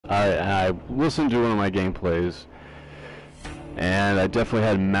I listened to one of my gameplays, and I definitely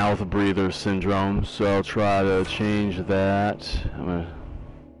had mouth breather syndrome, so I'll try to change that.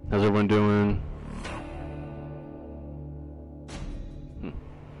 How's everyone doing?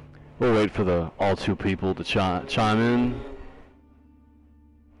 We'll wait for the all two people to chime in.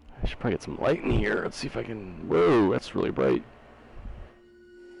 I should probably get some light in here. Let's see if I can... Whoa, that's really bright.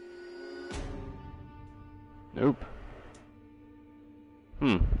 Nope.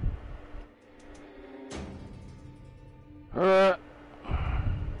 I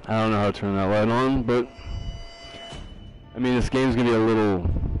don't know how to turn that light on, but... I mean, this game's gonna be a little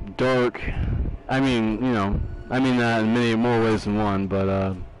dark. I mean, you know, I mean that in many more ways than one,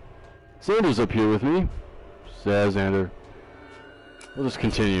 but, Xander's up here with me. Says Xander. We'll just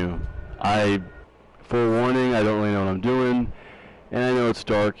continue. Forewarning, I don't really know what I'm doing, and I know it's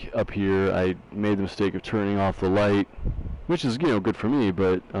dark up here. I made the mistake of turning off the light, which is, you know, good for me,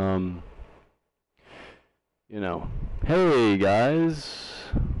 but, you know. Hey, guys.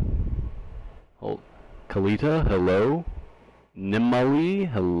 Oh, Kalita, hello.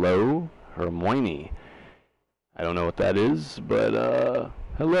 Nimali, hello. Hermione. I don't know what that is, but,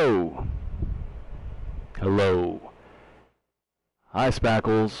 hello. Hello. Hi,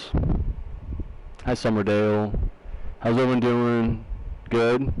 Spackles. Hi, Summerdale. How's everyone doing?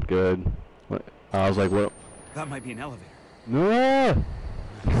 Good? Good. What? I was like, what? That might be an elevator. No!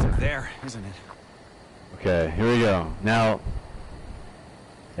 It's up there, isn't it? Okay, here we go. Now,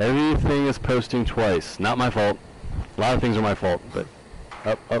 everything is posting twice. Not my fault. A lot of things are my fault, but...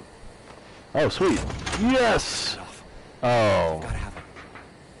 Up, up. Oh, sweet. Yes! Oh. Gotta have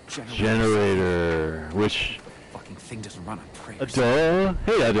a generator. Which... fucking thing doesn't run on prayers. Ada.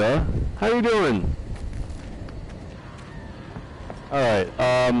 Hey, Ada. How you doing? Alright,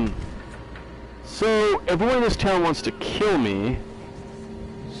 so, everyone in this town wants to kill me.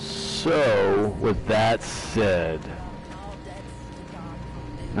 So, with that said...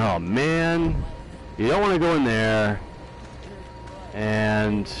 Oh, man. You don't want to go in there.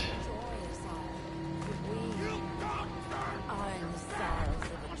 And...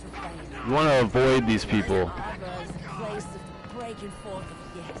 You want to avoid these people.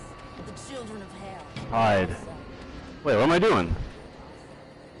 Hide. Wait, what am I doing?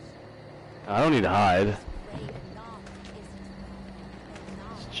 I don't need to hide.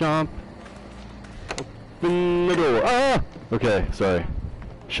 Let's jump. Open the door. Ah! Okay, sorry.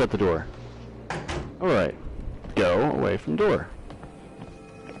 Shut the door. Alright. Go away from door.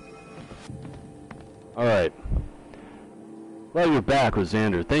 Alright. Well, you're back with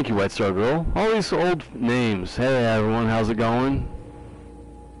Xander. Thank you, White Star Girl. All these old names. Hey, everyone. How's it going?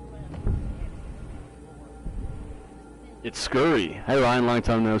 It's Scurry. Hey, Ryan. Long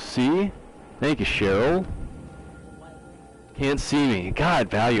time no see. Thank you, Cheryl. Can't see me. God,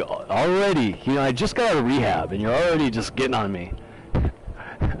 Value. Already. You know, I just got out of rehab, and you're already just getting on me.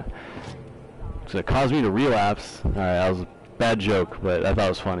 So it caused me to relapse. Alright, that was a bad joke, but I thought it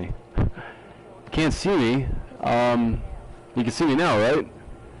was funny. Can't see me. You can see me now, right?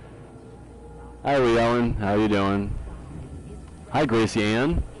 Hi, Lee Ellen. How you doing? Hi, Gracie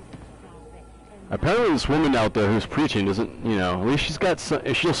Ann. Apparently this woman out there who's preaching doesn't, you know, at least she's got some,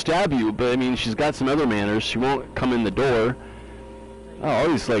 she'll stab you, but I mean, she's got some other manners. She won't come in the door. Oh, all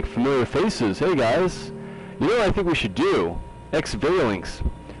these, like, familiar faces. Hey, guys. You know what I think we should do? Ex-Valinx.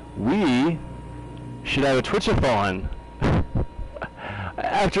 We should have a Twitch-a-thon.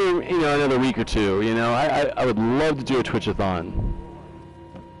 After, you know, another week or two, you know, I would love to do a Twitch-a-thon.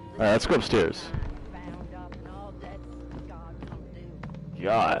 Alright, let's go upstairs.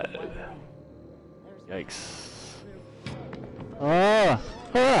 God. Yikes. Ah!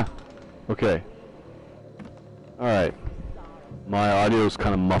 Ah! Okay. Alright. My audio's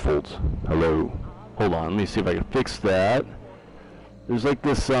kind of muffled. Hello. Hold on, let me see if I can fix that. There's like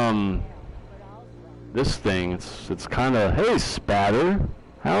this, this thing, it's kind of, hey, Spatter,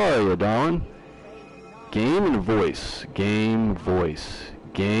 how are you, darling? Game and voice, game, voice,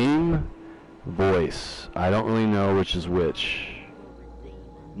 game, voice. I don't really know which is which.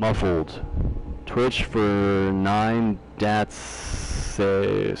 Muffled. Twitch for 9 dats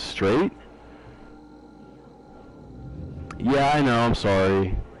straight? Yeah, I know, I'm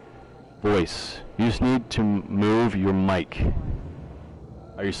sorry. Voice. You just need to move your mic.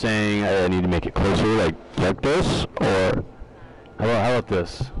 Are you saying I need to make it closer, like this, or how about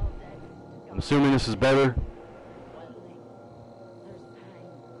this? I'm assuming this is better.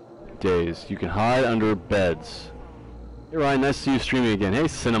 Days. You can hide under beds. Hey Ryan, nice to see you streaming again. Hey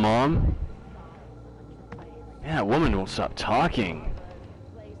Cinnamon. Man, that woman won't stop talking.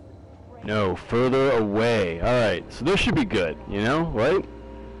 No, further away. Alright, so this should be good, you know, right?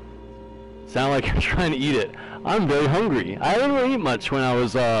 Sound like you're trying to eat it. I'm very hungry. I didn't really eat much when I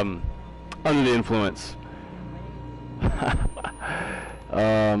was under the influence.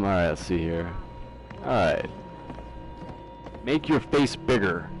 Alright, let's see here. Alright. Make your face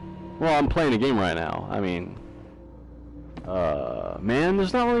bigger. Well, I'm playing a game right now. I mean, man,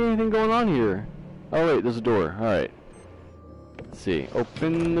 there's not really anything going on here. Oh wait, there's a door. Alright. Let's see.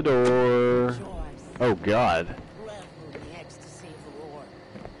 Open the door. Oh god.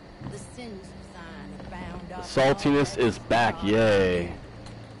 The saltiness is back, yay.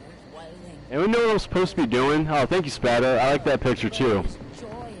 Anyone know what I'm supposed to be doing? Oh, thank you, Spada. I like that picture too.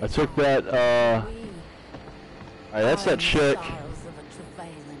 I took that, alright, that's that chick.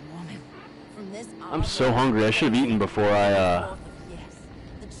 I'm so hungry. I should have eaten before I,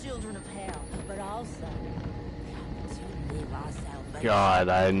 God,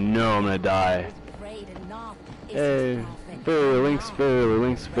 I know I'm gonna die. Hey, failure links, failure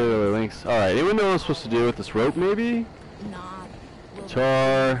links, failure links. Alright, anyone know what I'm supposed to do with this rope, maybe?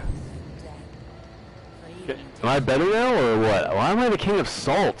 Guitar. Okay. Am I better now, or what? Why am I the king of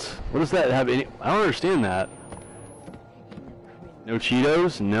salt? What does that have any... I don't understand that. No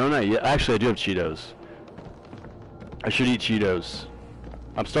Cheetos? No, not yet. Actually, I do have Cheetos. I should eat Cheetos.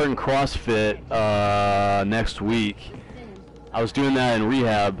 I'm starting CrossFit next week. I was doing that in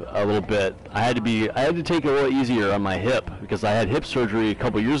rehab a little bit. I had to take it a little easier on my hip because I had hip surgery a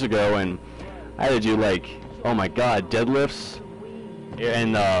couple years ago, and I had to do like, oh my god, deadlifts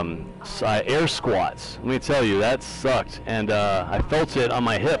and air squats. Let me tell you, that sucked, and I felt it on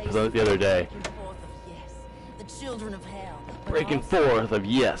my hip the other day. Breaking forth of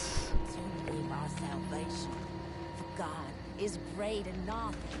yes. I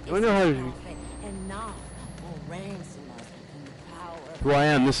don't know how to... Who I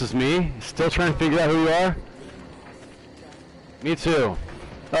am, this is me. Still trying to figure out who you are? Me too.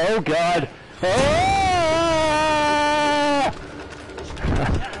 Oh god. Ah!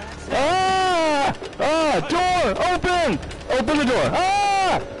 Ah! Ah! Door! Open! Open the door!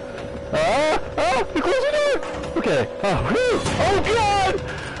 Ah! Ah! Ah! You close the door! Okay. Oh, whew. Oh god!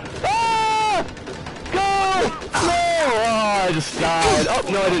 Ah! Go! No! Oh, I just died. Oh,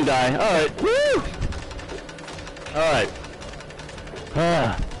 no, I didn't die. Alright. Woo! Alright.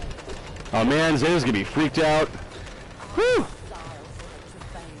 Ah. Oh man, Zay's gonna be freaked out. Whew.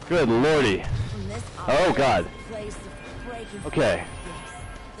 Good lordy. Oh god. Okay.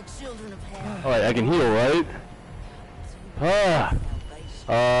 Alright, I can heal, right? Ah.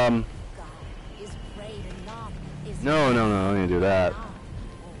 No, no, no, I'm gonna do that.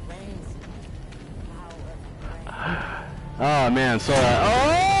 Oh man, so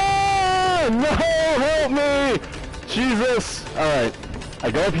oh no, help me! Jesus! Alright. I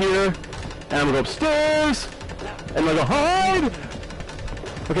go up here, and I'm gonna go upstairs, and I go hide!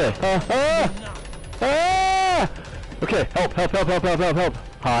 Okay. Okay, help, help, help, help, help, help, help.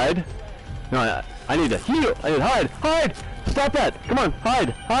 Hide. No, I need to heal. I need to hide. Hide! Stop that! Come on, hide,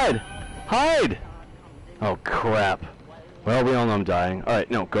 hide, hide! Oh, crap. Well, we all know I'm dying. Alright,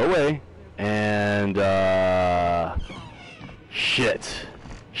 no, go away. And, shit.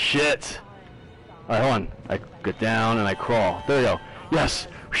 Shit! Alright, hold on. I get down and I crawl. There we go. Yes!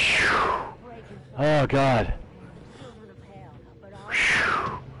 Whew. Oh, God.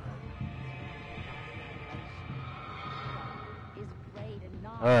 Whew.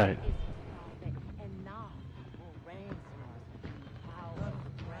 Alright.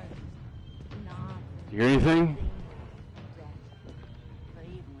 You hear anything?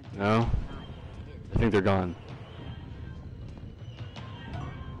 No? I think they're gone.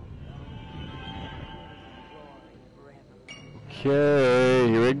 Okay,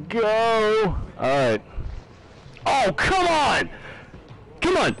 here we go. Alright. Oh, come on!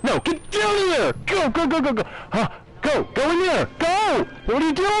 Come on! No, get down in there! Go, go, go, go, go! Huh? Go! Go in there! Go! What are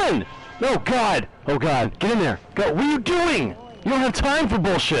you doing? No, God! Oh, God. Get in there! Go! What are you doing? You don't have time for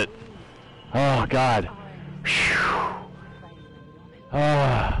bullshit! Oh, God. Phew.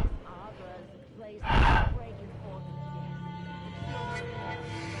 Ah.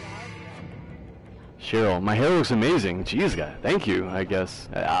 Cheryl, my hair looks amazing. Jeez, God, thank you, I guess.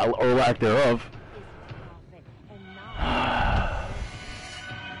 Or lack thereof.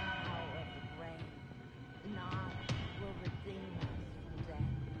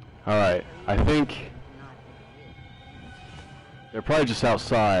 Alright, I think they're probably just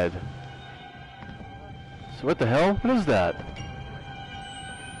outside. So what the hell? What is that?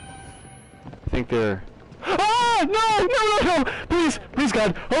 I think they're... Ah! No! No! No! No! Please! Please,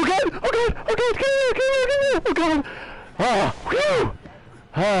 God! Oh, God! Oh, God! Oh, God! Come here! Come here! Come here! Oh, God! Ah! Whew!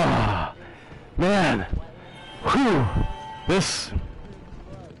 Ah! Man! Whew! This...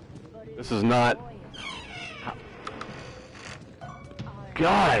 This is not...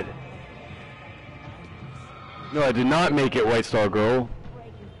 God! No, I did not make it, White Star Girl.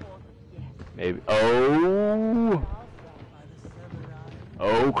 Maybe... Oh!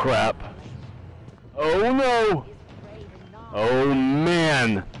 Oh, crap. Oh, no! Oh,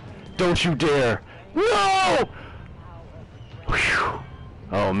 man! Don't you dare! No! Whew.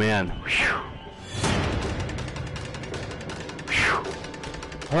 Oh, man. Whew. Whew.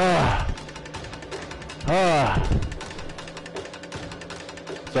 Ah. Ah.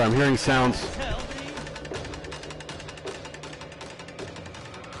 Sorry, I'm hearing sounds.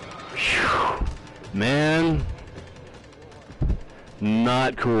 Whew. Man.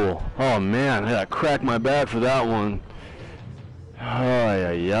 Not cool. Oh, man. I had to crack my back for that one. Ay,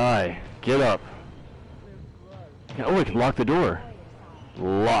 ay, ay. Get up. Oh, we can lock the door.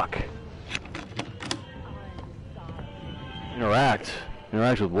 Lock. Interact.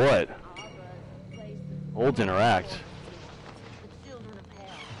 Interact with what? Holds interact.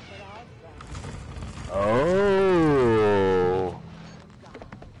 Oh.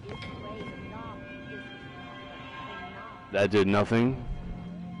 That did nothing.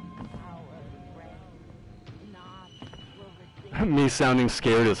 Me sounding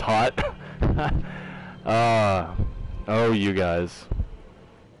scared is hot. Oh, you guys.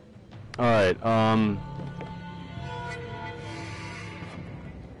 Alright,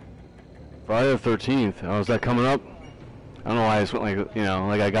 Friday the 13th. Oh, is that coming up? I don't know why I just went like, you know,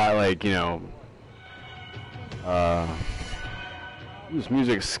 like I got like, you know, this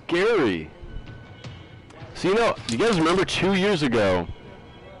music's scary. So, you know, you guys remember 2 years ago,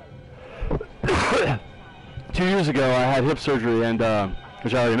 2 years ago I had hip surgery and,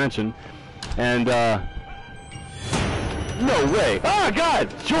 which I already mentioned, and, no way! Ah, God!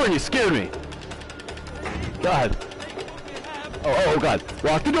 Jordan, you scared me! God. Oh, God.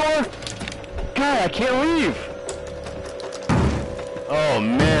 Lock the door! God, I can't leave! Oh,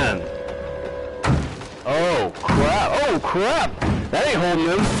 man. Oh, crap. Oh, crap! That ain't holding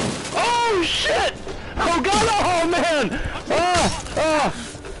him. Oh, shit! Oh, God! Oh, man!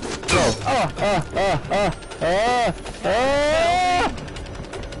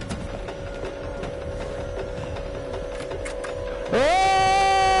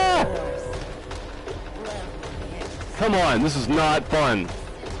 Come on, this is not fun.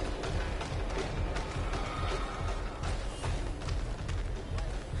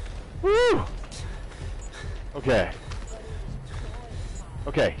 Woo! Okay.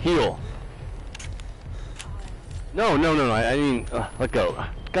 Okay, heal. No, I mean, let go.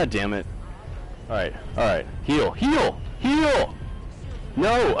 God damn it. Alright. Heal.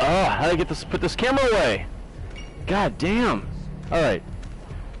 No, how do I get this, put this camera away? God damn. Alright.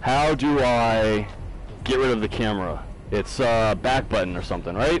 How do I get rid of the camera? It's back button or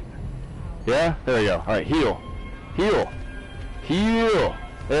something, right? Yeah? There we go. Alright, heal.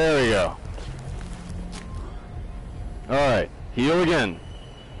 There we go. Alright, heal again.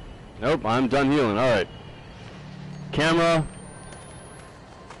 Nope, I'm done healing. Alright. Camera.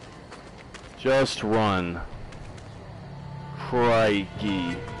 Just run.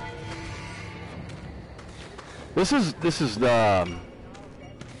 Crikey. This is the...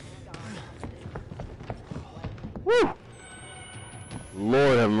 Woo!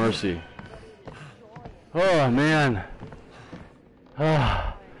 Lord have mercy. Oh, man.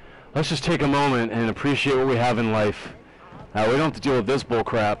 Let's just take a moment and appreciate what we have in life. We don't have to deal with this bull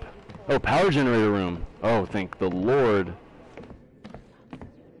crap. Oh, power generator room. Oh, thank the Lord.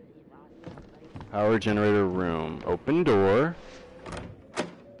 Power generator room. Open door.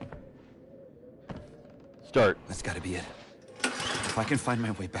 Start. That's gotta be it. If I can find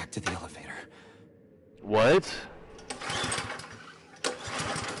my way back to the elevator. What?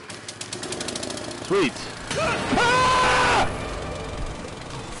 Sweet. Ah!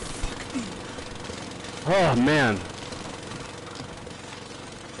 Oh, man.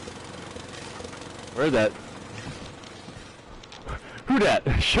 Where's that? Who dat?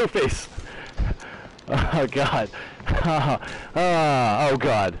 Show face. Oh, God. Oh,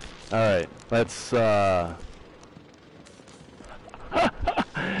 God. Alright. Let's, Alright.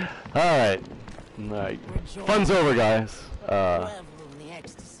 Alright. Fun's over, guys.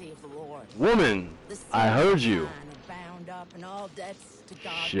 Woman, I heard you.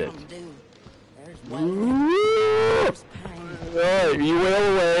 Shit. Alright, you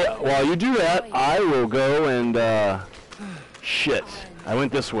wail away. While you do that, I will go and, shit. I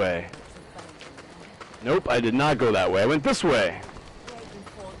went this way. Nope, I did not go that way. I went this way.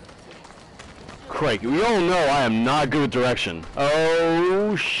 Crike, we all know I am not good with direction.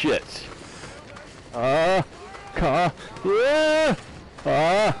 Oh, shit.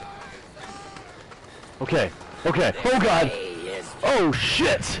 Okay. Okay. Oh god. Oh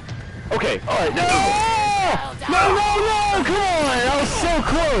shit. Okay. All right. No! No! No! No! Come on! I was so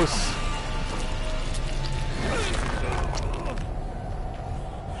close.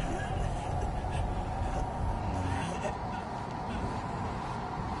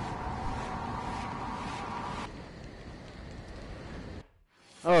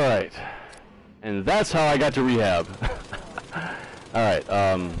 All right. And that's how I got to rehab. All right.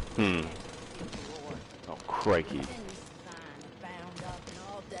 Oh crikey.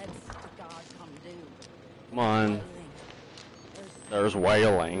 Come on. There's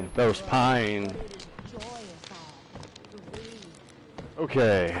wailing. There's pine.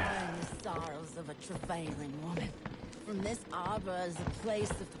 Okay. Sorrows of a travailing woman. From this arbor is a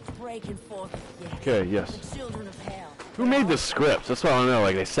place of the breaking forth of death. Okay, yes. The children of hell. Who made the scripts? That's what I want to know.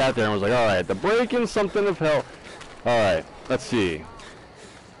 Like, they sat there and was like, alright, the breaking something of hell. Alright, let's see.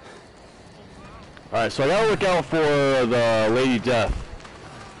 Alright, so I gotta look out for the Lady Death.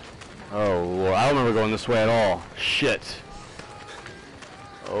 Oh, Lord. I don't remember going this way at all. Shit.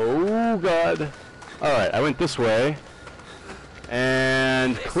 Oh, God. Alright, I went this way.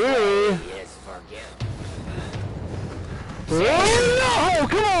 And clearly... Oh, no!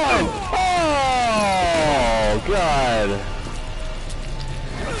 Come on! Oh,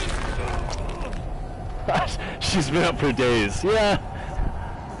 God. She's been up for days. Yeah.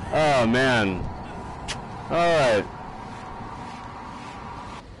 Oh, man. Alright.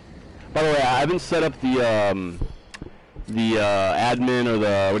 By the way, I haven't set up the admin or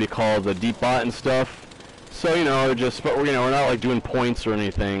the, what do you call it, the deep bot and stuff. So, you know, but we're, we're not like doing points or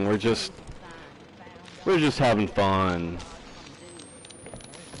anything. We're just having fun.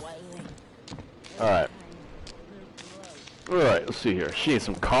 Alright. Alright, let's see here. She needs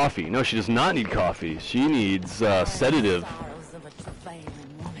some coffee. No, she does not need coffee. She needs sedative.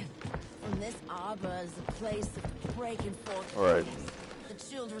 Alright. The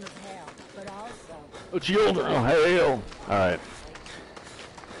children of hell, but also Oh, children of hell. Alright.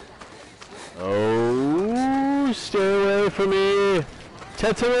 Oh, stay away from me.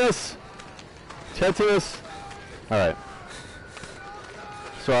 Tetanus. Tetanus. Alright.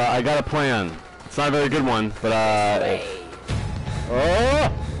 So I got a plan. It's not a very good one, but oh!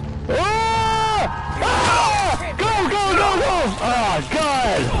 Oh! Ah! Go, go, go, go! Oh,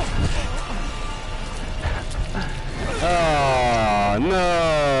 God! Oh, no!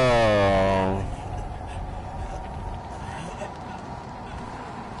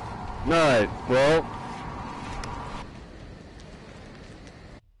 Alright, well...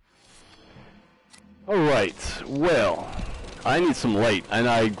 Alright, well... I need some light, and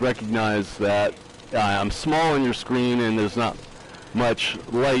I recognize that I'm small on your screen and there's not much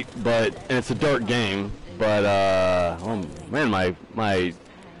light, and it's a dark game, but, oh man, my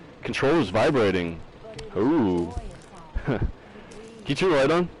controller's vibrating. Ooh. Can you turn the light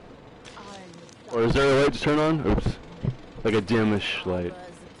on? Or is there a light to turn on? Oops. Like a dimish light.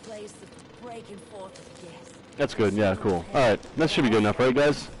 That's good, yeah, cool. Alright, that should be good enough, right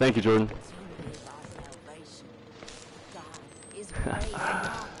guys? Thank you, Jordan.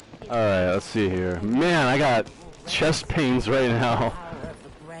 Alright, let's see here. Man, I got chest pains right now.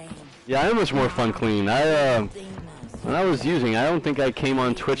 Yeah, I had much more fun clean. When I was using, I don't think I came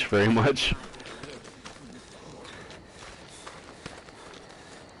on Twitch very much.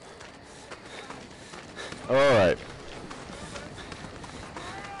 Alright.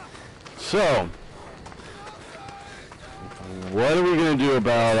 So, what are we gonna do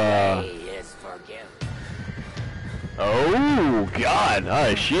about, Oh God! All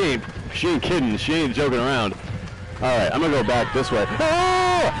right, she ain't kidding. She ain't joking around. All right, I'm gonna go back this way.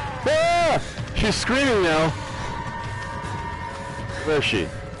 Ah! Ah! She's screaming now. Where is she?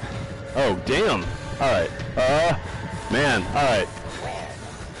 Oh damn! All right. Man. All right.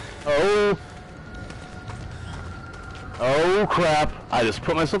 Oh. Oh crap! I just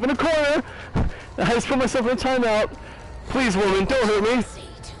put myself in a corner. I just put myself in a timeout. Please, woman, don't hurt me.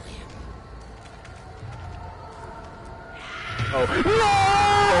 Oh. No!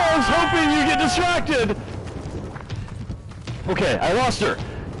 I was hoping you get distracted! Okay, I lost her.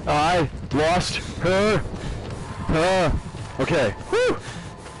 I lost her. Okay. Whew!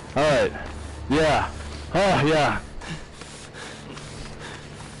 Alright. Yeah. Oh, yeah.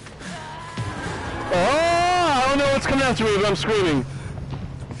 Oh! I don't know what's coming after me, but I'm screaming.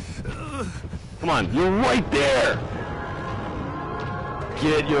 Come on, you're right there!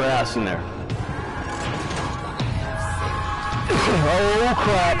 Get your ass in there. Oh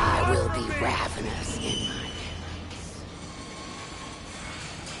crap! I will be ravenous in my hands.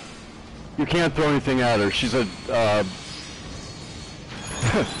 You can't throw anything at her. She's a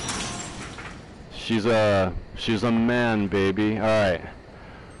She's a man, baby. All right.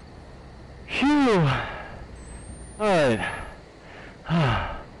 Phew. All right.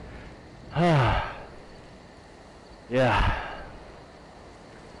 Yeah.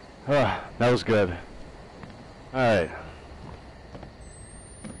 That was good. All right.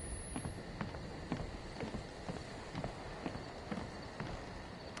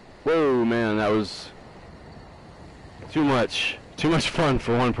 Whoa, man, that was too much fun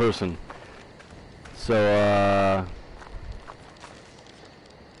for one person. So,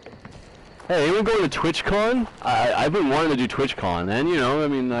 hey, anyone going to TwitchCon? I've been wanting to do TwitchCon, and you know, I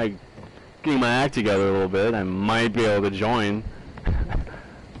mean, like, getting my act together a little bit, I might be able to join.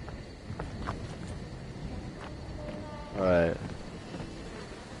 Alright.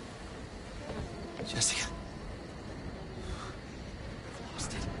 Jessica. I've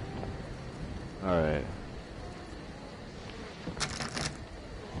lost it. Alright.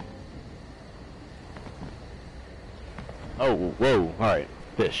 Oh, whoa, alright.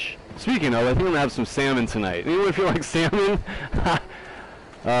 Fish. Speaking of, I think I'm gonna have some salmon tonight. Anyone feel like salmon?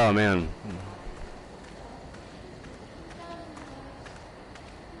 Oh, man.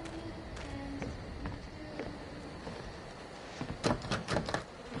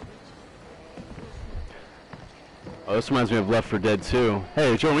 Oh, this reminds me of Left 4 Dead 2.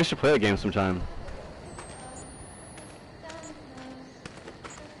 Hey, Jordan, we should play that game sometime.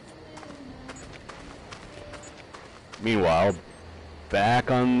 Meanwhile, back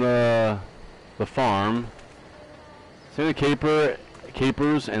on the farm, some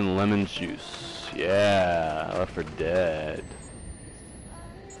capers and lemon juice. Yeah, Left 4 Dead.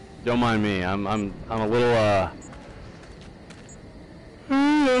 Don't mind me. I'm a little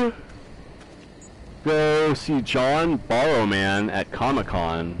go see John Barrowman at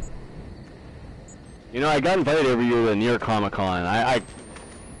Comic-Con. You know, I got invited every year to New York Comic-Con. I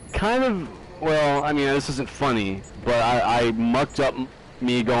kind of, well, I mean, this isn't funny, but I mucked up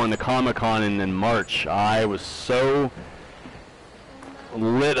me going to Comic-Con in March. I was so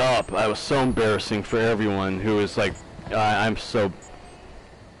lit up. I was so embarrassing for everyone who was like, it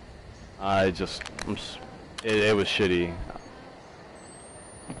was shitty.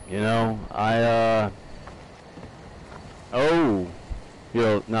 You know, oh,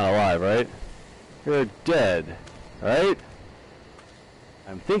 you're not alive, right? You're dead, right?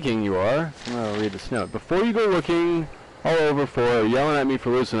 I'm thinking you are. I'm gonna read this note. Before you go looking all over for or yelling at me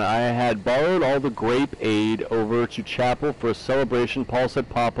for losing, I had borrowed all the grape aid over to chapel for a celebration. Paul said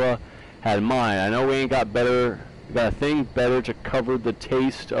Papa had mine. I know we ain't got a thing better to cover the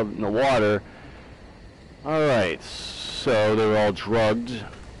taste of the water. Alright, so they were all drugged.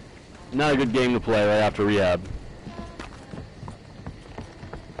 Not a good game to play right after rehab.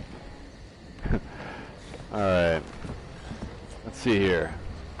 Alright. Let's see here.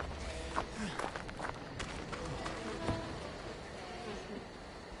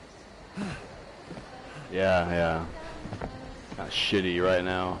 Yeah. Kind of shitty right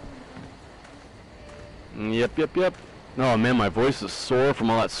now. Yep. Oh man, my voice is sore from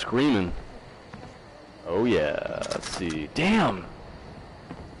all that screaming. Oh yeah, let's see. Damn!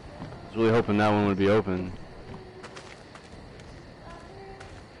 I was really hoping that one would be open.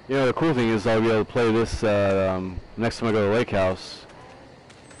 You know, the cool thing is I'll be able to play this next time I go to the lake house.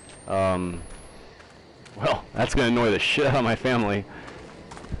 Well, that's gonna annoy the shit out of my family.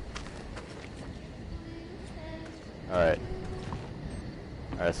 Alright,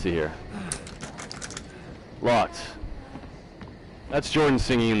 let's see here. Locked. That's Jordan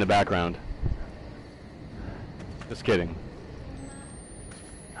singing in the background. Just kidding.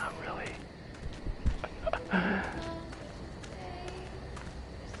 Not really.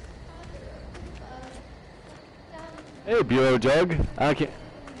 Hey, Bureau Doug. How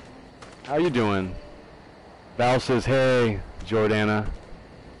you doing? Val says, hey, Jordana.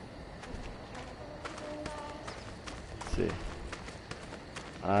 Let's see.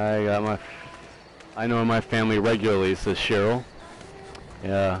 I know my family regularly, says Cheryl.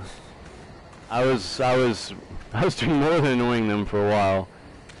 Yeah. I was doing more than annoying them for a while.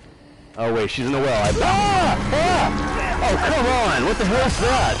 Oh wait, she's in the well. Oh, come on! What the hell is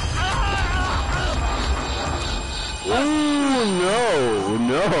that? Ooh,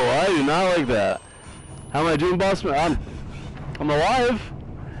 no, I do not like that. How am I doing, boss man? I'm alive.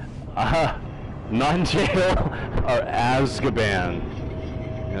 Not in jail or Azkaban.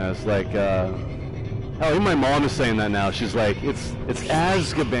 Yeah, it's like, oh, even my mom is saying that now. She's like, it's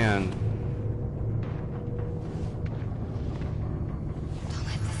Azkaban.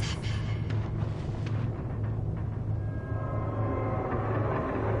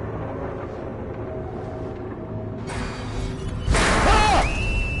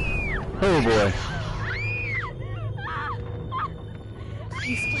 Oh boy.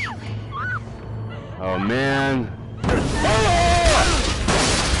 Please, please. Oh man.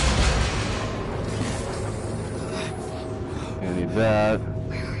 I need that.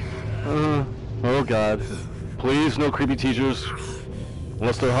 Oh god. Please, no creepy teachers.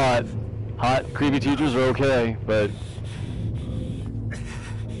 Unless they're hot. Hot, creepy teachers are okay, but...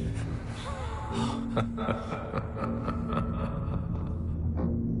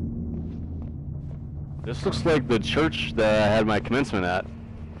 This looks like the church that I had my commencement at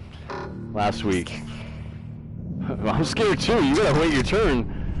last week. I'm scared too, you gotta wait your turn.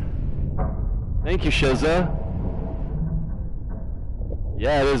 Thank you, Sheza.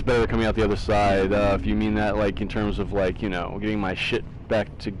 Yeah, it is better coming out the other side, if you mean that, like, in terms of, like, you know, getting my shit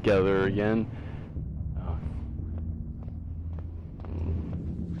back together again.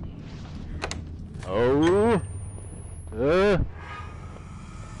 Oh.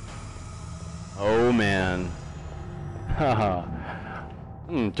 Oh, man. Haha.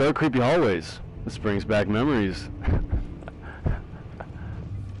 Dark, creepy hallways. This brings back memories.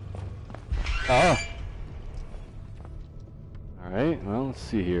 Oh. Alright, well, let's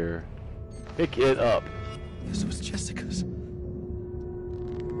see here. Pick it up. This was Jessica's.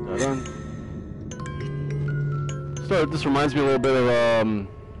 Dun. So, this reminds me a little bit of,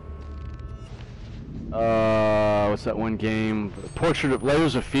 what's that one game? Portrait of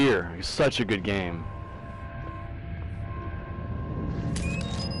Layers of Fear. It's such a good game.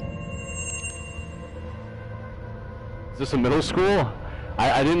 Is this a middle school?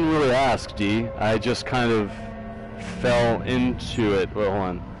 I didn't really ask, D. I just kind of fell into it. Wait, hold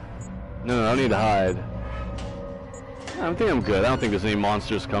on. No, I don't need to hide. I think I'm good. I don't think there's any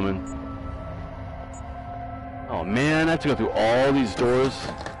monsters coming. Oh man, I have to go through all these doors.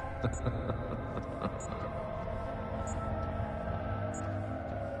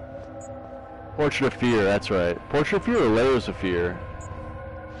 Portrait of Fear, that's right. Portrait of Fear or Layers of Fear?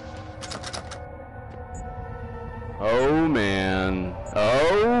 Oh man.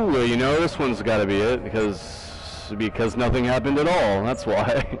 Oh, well, you know this one's gotta be it, because nothing happened at all, that's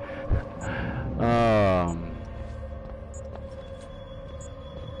why.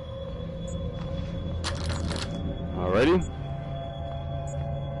 Alrighty.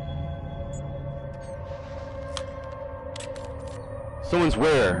 Someone's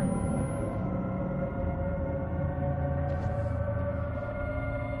where?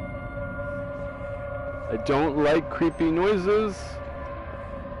 I don't like creepy noises.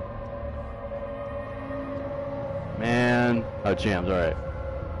 Man. Oh, jams, alright.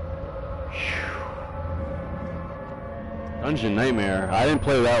 Dungeon Nightmare. I didn't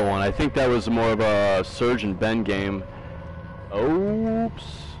play that one. I think that was more of a Surge and Ben game. Oops.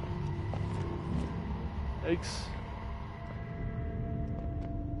 Yikes.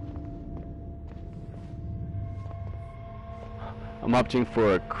 I'm opting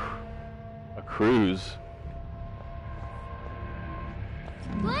for a cruise.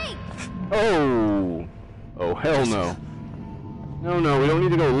 Blake! Oh! Oh, hell no. No, we don't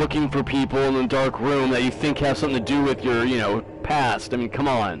need to go looking for people in the dark room that you think have something to do with your, you know, past. I mean, come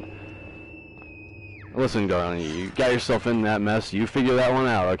on. Listen, darling, you got yourself in that mess. You figure that one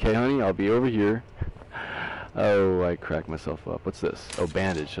out, okay, honey? I'll be over here. Oh, I cracked myself up. What's this? Oh,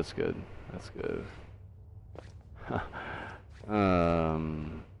 bandage. That's good. That's good.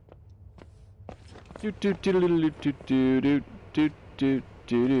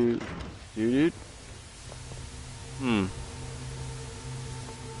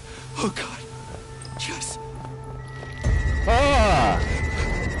 Oh God. Yes. Ah!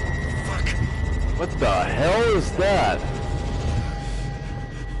 Fuck. What the hell is that?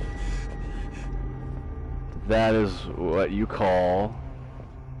 That is what you call...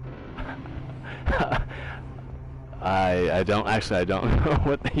 I don't know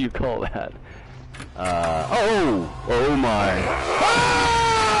what you call that. Oh my.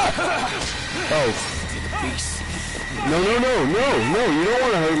 Ah! Oh. No, you don't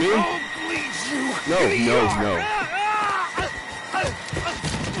want to hurt me. No.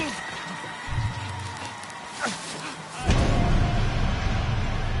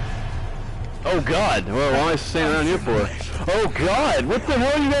 Oh God, well, what am I standing around here for? Oh God, what the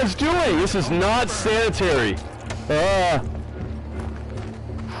hell are you guys doing? This is not sanitary.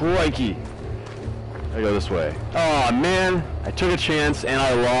 Crikey. I go this way. Oh man, I took a chance and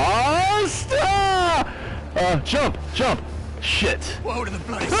I lost. Jump. Shit. Whoa to the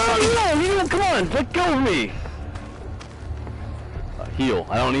bloody No, come on, let go of me. Heal.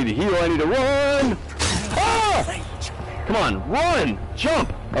 I don't need to heal, I need to run. Ah! Come on, run!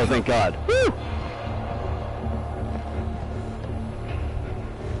 Jump! Oh, thank God. Woo!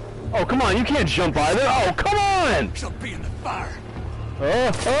 Oh, come on, you can't jump by there. Oh, come on! She'll be in the fire. No,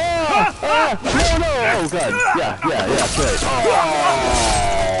 no! Oh, God. Yeah, that's right.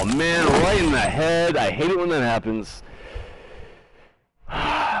 Oh, man, right in the head. I hate it when that happens.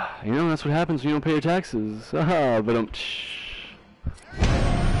 You know, that's what happens when you don't pay your taxes. But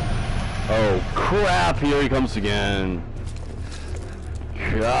oh, crap. Here he comes again.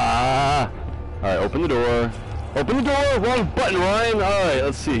 Alright, open the door. Open the door! Wrong button, Ryan! Alright,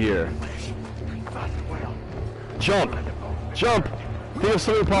 let's see here. Jump! Jump! Think of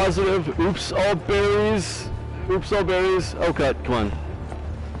something positive. Oops, all berries. Oops, all berries. Oh, cut. Come on.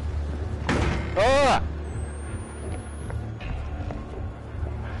 Ah!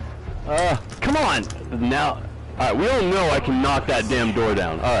 Come on! Now, alright, we all know I can knock that damn door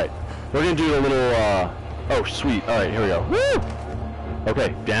down. Alright, we're gonna do a little, oh, sweet. Alright, here we go. Woo!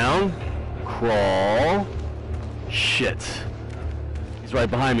 Okay, down. Crawl. Shit. He's right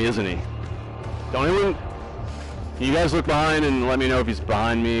behind me, isn't he? Don't even... Can you guys look behind and let me know if he's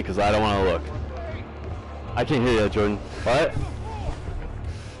behind me, because I don't want to look. I can't hear you, Jordan. What?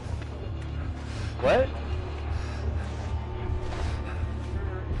 What?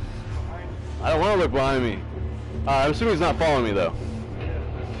 I don't want to look behind me. I'm assuming he's not following me, though.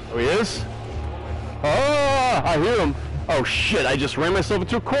 Oh, he is? Oh, I hear him. Oh, shit, I just ran myself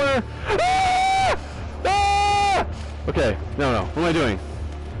into a corner. Ah! Ah! Okay, no. What am I doing?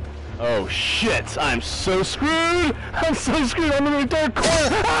 Oh, shit, I'm so screwed. I'm so screwed. I'm in a dark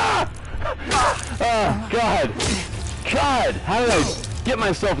corner. Ah! Oh, God. God, how did I get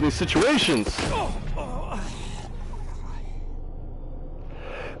myself in these situations?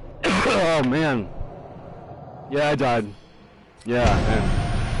 Oh, man. Yeah, I died. Yeah, man.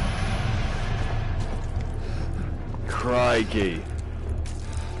 Crikey.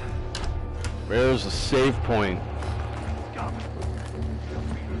 Where's the save point?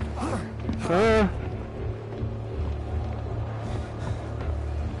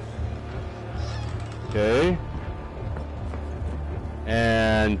 Okay.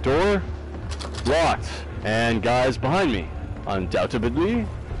 And door locked. And guys behind me. Undoubtedly,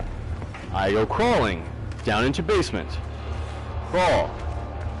 I go crawling down into basement. Crawl.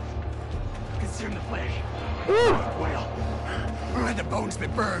 Consume the flesh. Woo! Well, let the bones be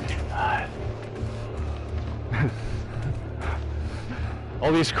burned. God.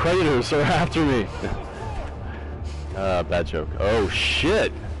 All these craters are after me. Bad joke. Oh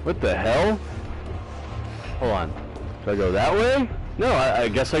shit! What the hell? Hold on. Do I go that way? No, I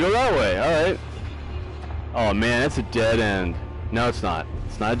guess I go that way. Alright. Oh man, it's a dead end. No, it's not.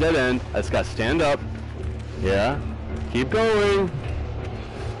 It's not a dead end. I just gotta stand up. Yeah. Keep going.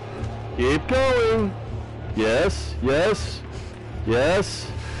 Keep going. Yes, yes, yes.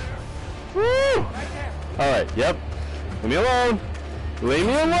 Woo! Alright, yep. Leave me alone. Leave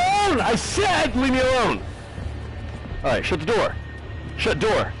me alone! I said leave me alone! Alright, shut the door. Shut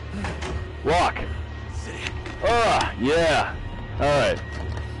door. Lock. Yeah. Alright.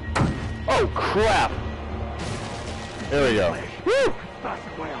 Oh, crap. There we go. Woo! Let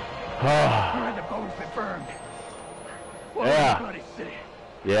the bones be burned. Yeah.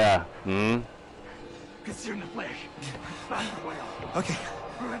 Yeah. Consume the flesh. Okay.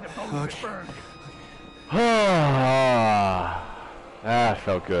 Let the bones be burned. That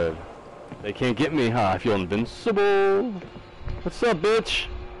felt good. They can't get me, huh? I feel invincible. What's up, bitch?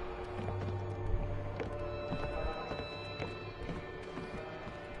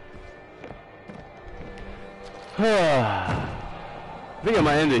 I think I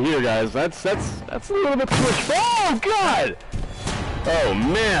might end it here, guys. That's a little bit too much. Oh God! Oh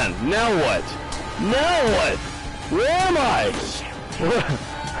man! Now what? Now what? Where am I?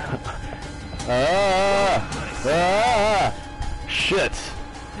 Shit!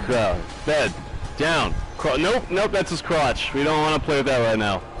 Bed. Down. Nope. That's his crotch. We don't want to play with that right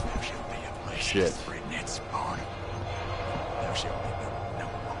now. Shit.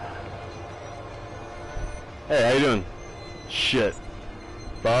 Hey, how you doing? Shit.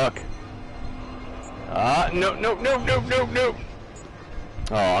 Fuck. No.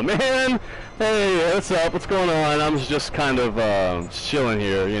 Aw, man. Hey, what's up? What's going on? I'm just kind of, chilling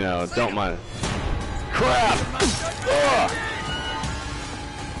here, you know, don't mind. Crap!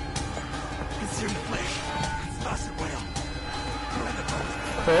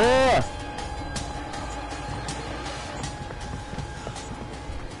 Ugh!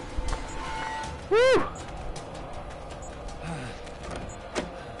 Woo!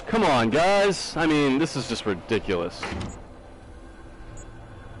 Come on, guys. I mean, this is just ridiculous.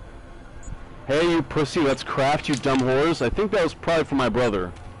 Hey, you pussy, let's craft, you dumb whores. I think that was probably for my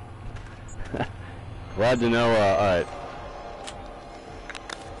brother. Glad to know, alright.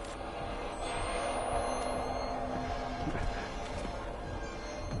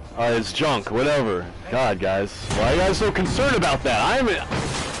 It's junk, whatever. God, guys. Why are you guys so concerned about that?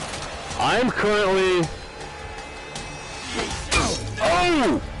 I'm currently...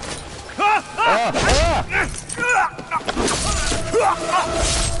 Oh!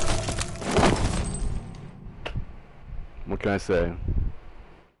 What can I say?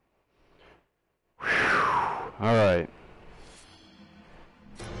 Alright.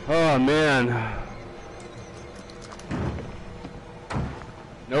 Oh, man.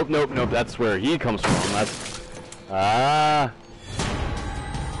 Nope, nope, nope. That's where he comes from. That's... Ah.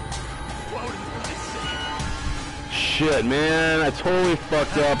 Shit, man. I totally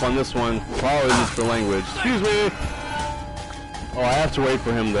fucked up on this one. Apologies for language. Excuse me. Oh, I have to wait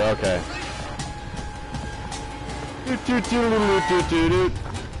for him to... Okay.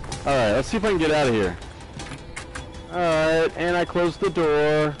 Alright, let's see if I can get out of here. Alright, and I close the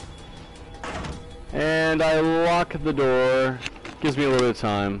door. And I lock the door. Gives me a little bit of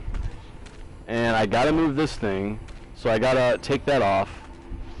time. And I gotta move this thing. So I gotta take that off.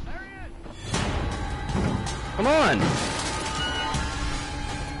 Come on!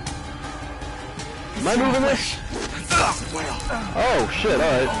 Am I moving this? Oh, shit,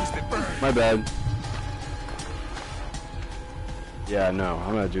 alright. My bad. Yeah, no,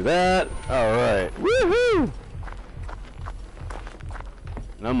 I'm gonna do that. Alright. Woohoo!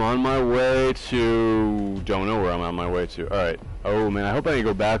 And I'm on my way to... Don't know where I'm on my way to. Alright. Oh, man, I hope I didn't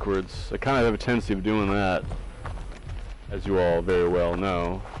go backwards. I kind of have a tendency of doing that. As you all very well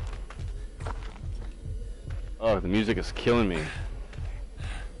know. Oh, the music is killing me.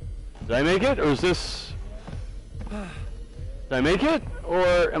 Did I make it? Or is this... Did I make it?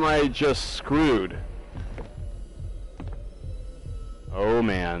 Or am I just screwed? Oh,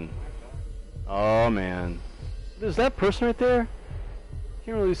 man. Oh, man. Is that person right there?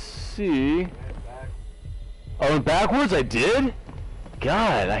 Can't really see. Oh, and backwards I did?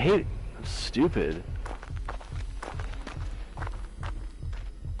 God, I hate... I'm stupid.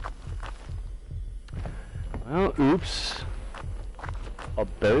 Well, oops. A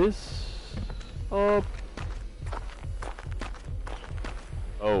base? Oh.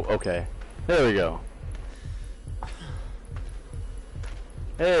 Oh, okay. There we go.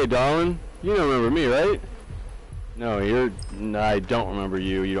 Hey, darling. You don't remember me, right? No, you're... No, I don't remember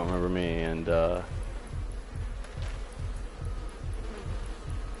you. You don't remember me, and,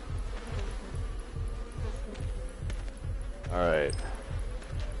 Alright.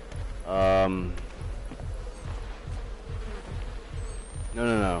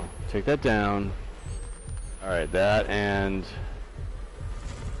 No. Take that down. Alright, that, and...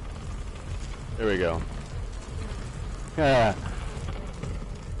 There we go. Yeah.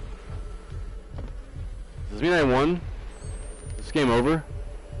 Does this mean I won? Is this game over?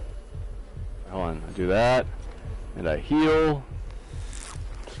 Hold on, I do that, and I heal.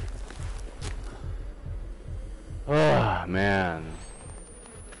 Oh, man.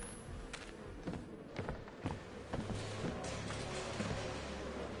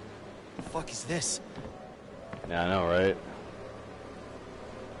 The fuck is this? Yeah, I know, right?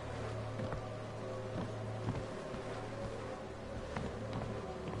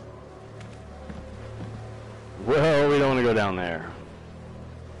 Well, we don't want to go down there.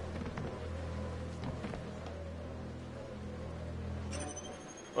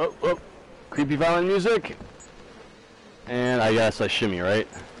 Oh, oh. Creepy violent music. And I guess I shimmy, right?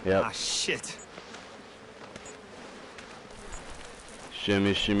 Yep. Ah, shit.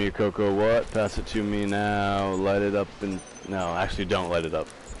 Shimmy, shimmy, Coco, what? Pass it to me now. Light it up and... No, actually don't light it up.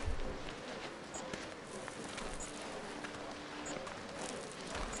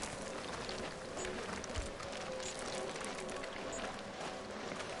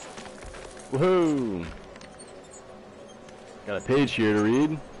 Woohoo! Got a page here to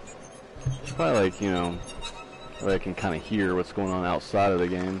read. It's probably like, you know, where I can kind of hear what's going on outside of the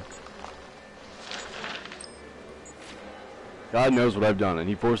game. God knows what I've done, and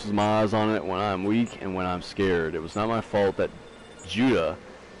he forces my eyes on it when I'm weak and when I'm scared. It was not my fault that Judah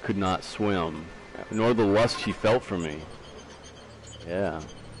could not swim, nor the lust he felt for me. Yeah.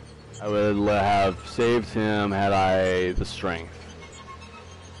 I would have saved him had I the strength.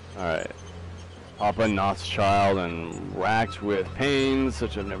 Alright. Papa Knott's child and racked with pains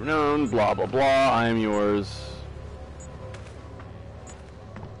such I've never known, blah blah blah, I am yours.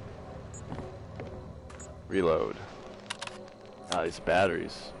 Reload. Ah, these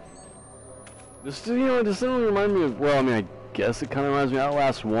batteries. This, you know, this doesn't remind me of, well, I mean, I guess it kind of reminds me of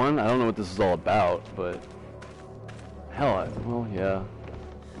Outlast 1. I don't know what this is all about, but... Hell, well, yeah.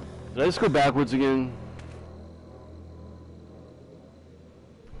 Did I just go backwards again?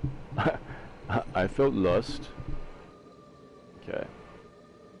 I felt lust. Okay.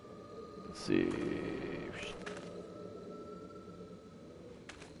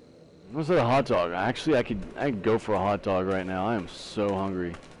 Someone said a hot dog. Actually, I could go for a hot dog right now. I am so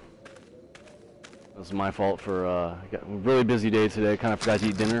hungry. That's my fault for got a really busy day today. Kind of forgot to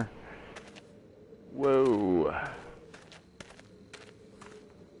eat dinner. Whoa.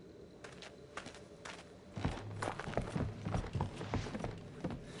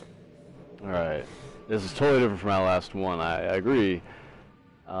 All right. This is totally different from my last one. I agree.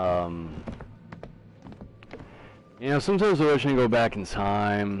 You know, sometimes I wish I could go back in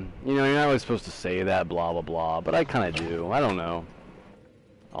time. You know, you're not really supposed to say that, blah, blah, blah, but I kind of do. I don't know.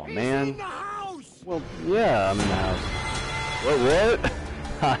 Oh, man. He's in the house! Well, yeah, I'm in the house.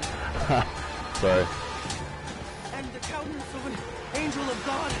 What? Sorry. And the countenance of an angel of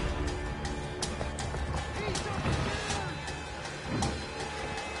God.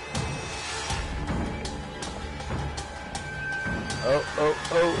 Oh, oh,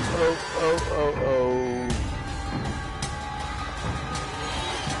 oh, oh, oh, oh, oh.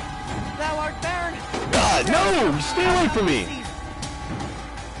 Thou art Baron! God, no! Stay away from me!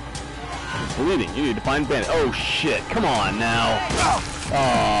 Bleeding, you need to find bandit. Oh, shit, come on now.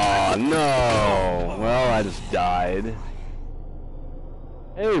 Oh, no. Well, I just died.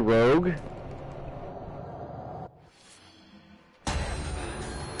 Hey, rogue.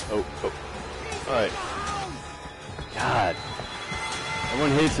 Oh, oh. Alright. God.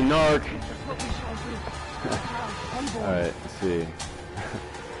 Everyone hates a narc. Alright, let's see.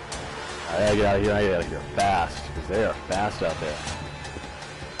 I gotta get out of here. I gotta get out of here fast, because they are fast out there.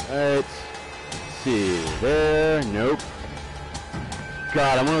 Alright. Let's see. There. Nope.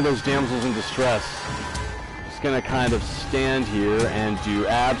 God, I'm one of those damsels in distress. Just gonna kind of stand here and do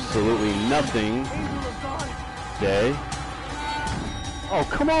absolutely nothing. Okay. Oh,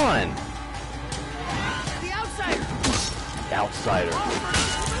 come on! The outsider! Outsider.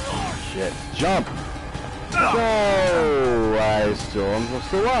 Shit. Jump! Oh, I'm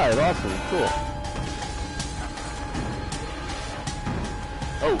still alive. Awesome. Cool.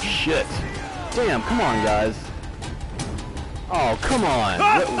 Oh, shit. Damn, come on, guys. Oh, come on.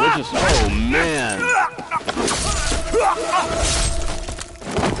 We're just... Oh, man.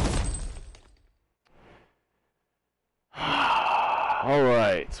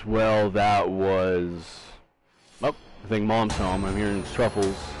 Alright. Well, that was... Oh, I think Mom's home. I'm hearing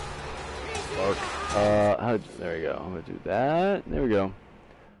truffles. Bark. There we go. I'm gonna do that. There we go.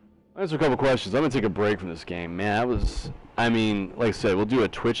 Answer a couple questions. I'm gonna take a break from this game. Man, that was... I mean, like I said, we'll do a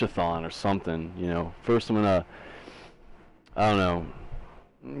Twitch-a-thon or something, you know. First I'm gonna... I don't know.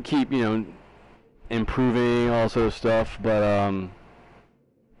 Keep, you know, improving, all sort of stuff, but,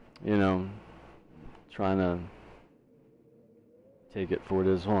 you know, trying to take it for what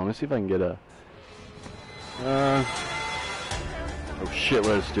it is. Hold on, let me see if I can get a... oh shit, what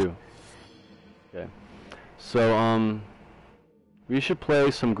did I just do? Okay. So, we should play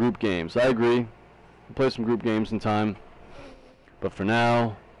some group games. I agree. We'll play some group games in time. But for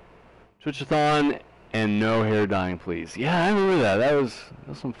now, Twitch-a-thon and no hair dyeing, please. Yeah, I remember that. That was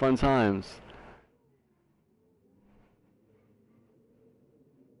some fun times.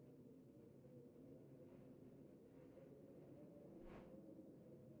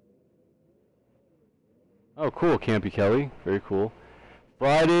 Oh, cool, Campy Kelly. Very cool.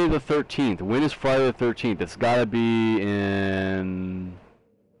 Friday the 13th. When is Friday the 13th? It's gotta be in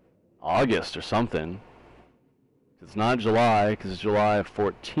August or something. It's not July, because it's July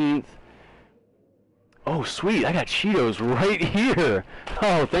 14th. Oh, sweet. I got Cheetos right here.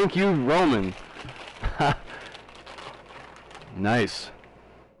 Oh, thank you, Roman. Nice.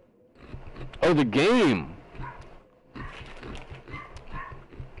 Oh, the game.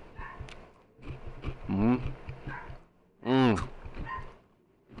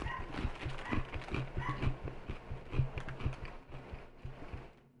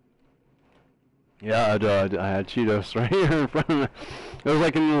 Yeah, I had Cheetos right here in front of me. It was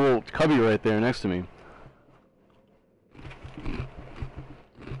like in a little cubby right there next to me.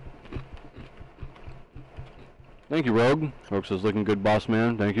 Thank you, Rogue. Rogue says, looking good, boss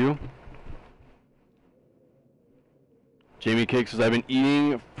man. Thank you. Jamie Cake says, I've been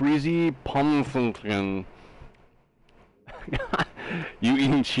eating freezy pumpkin. You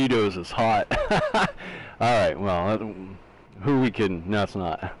eating Cheetos is hot. Alright, well, who are we kidding? No, it's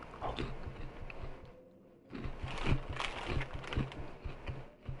not.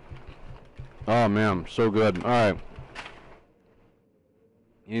 Oh, man, so good. Alright.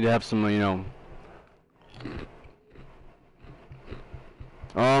 You need to have some, you know...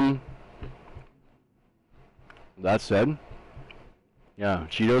 That said, yeah,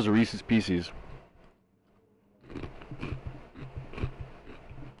 Cheetos or Reese's Pieces.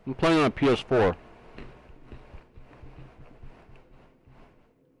 I'm playing on a PS4.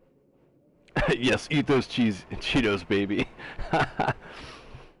 Yes, eat those Cheetos, baby.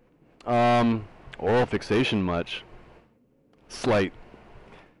 Oral fixation much. Slight.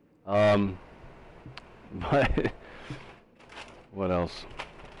 But what else?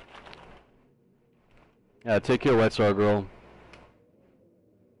 Yeah, take care, White Star Girl.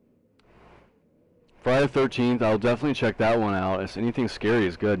 Friday the 13th, I'll definitely check that one out. If anything scary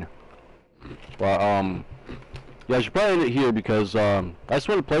is good. But yeah, I should probably end it here because I just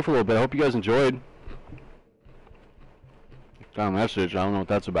wanted to play for a little bit. I hope you guys enjoyed. Got a message. I don't know what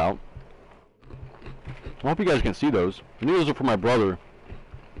that's about. I hope you guys can see those. I knew those are for my brother.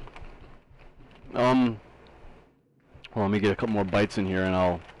 Well, let me get a couple more bites in here, and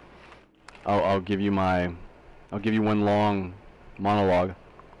I'll give you one long monologue.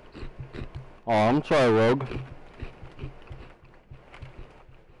 Oh, I'm sorry, Rogue.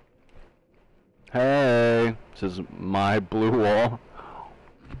 Hey, this is my blue wall.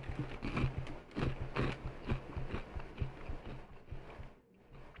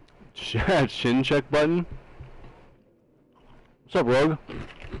 Chin check button. What's up, Rogue?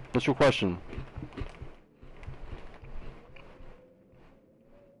 What's your question?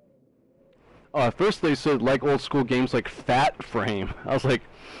 Oh, at first they said like old school games like Fat Frame. I was like,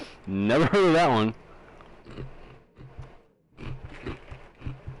 never heard of that one.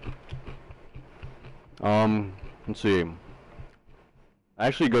 Let's see. I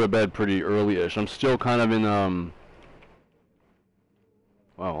actually go to bed pretty early-ish. I'm still kind of in, wow,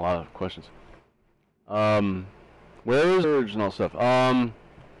 a lot of questions. Where is the original stuff? Well,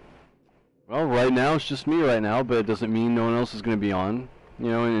 right now it's just me right now, but it doesn't mean no one else is going to be on, you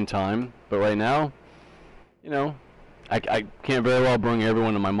know, in time. But right now, you know, I can't very well bring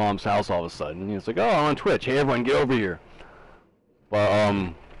everyone to my mom's house all of a sudden. It's like, oh, I'm on Twitch. Hey, everyone, get over here. But,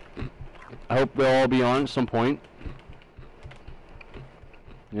 I hope they'll all be on at some point.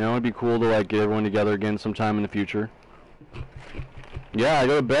 You know, it'd be cool to, like, get everyone together again sometime in the future. Yeah, I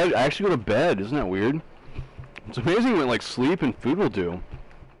go to bed. I actually go to bed. Isn't that weird? It's amazing what, like, sleep and food will do.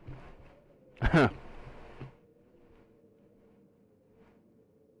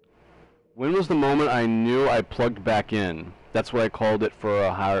 When was the moment I knew I plugged back in? That's what I called it for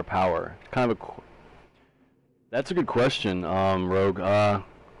a higher power. Kind of a... That's a good question, Rogue.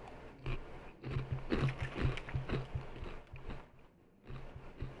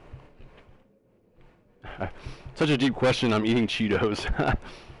 Such a deep question, I'm eating Cheetos.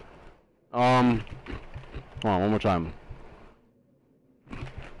 Hold on, one more time.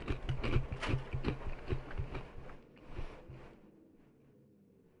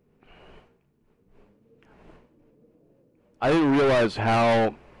 I didn't realize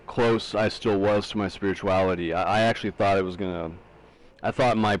how close I still was to my spirituality. I actually thought it was gonna... I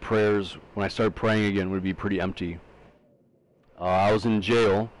thought my prayers, when I started praying again, would be pretty empty. I was in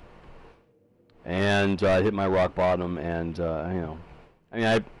jail, and I hit my rock bottom, and, you know... I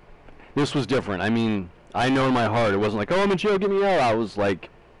mean, this was different. I mean, I know in my heart, it wasn't like, oh, I'm in jail, get me out. I was like...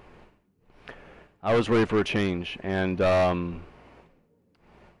 I was ready for a change, and,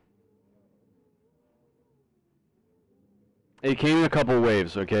 it came in a couple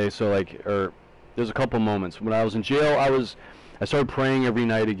waves, okay? So, like, there's a couple moments. When I was in jail, I started praying every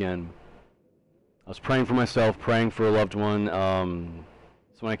night again. I was praying for myself, praying for a loved one, someone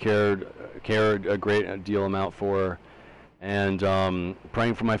I cared a great deal amount for, and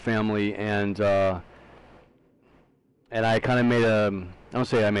praying for my family, and I kind of made I don't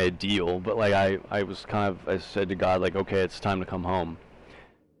say I made a deal, but like I said to God, like, okay, it's time to come home.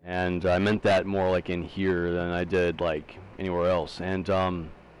 And I meant that more like in here than I did like anywhere else. And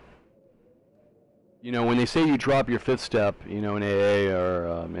you know, when they say you drop your fifth step, you know, in AA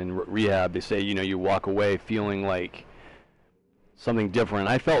or in rehab, they say, you know, you walk away feeling like something different.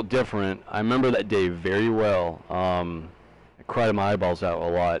 I felt different. I remember that day very well. I cried my eyeballs out a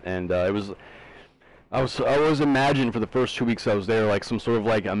lot, and I was imagined for the first 2 weeks I was there like some sort of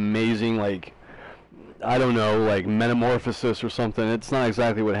like amazing, like, I don't know, like metamorphosis or something. It's not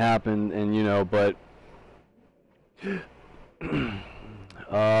exactly what happened, and you know, but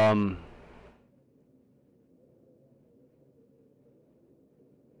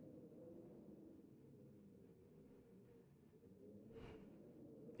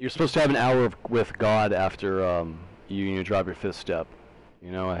you're supposed to have an hour with God after you drop your fifth step.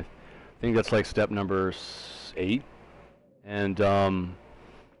 You know, I think that's like step number 8, and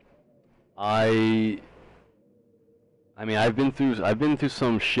I mean, I've been through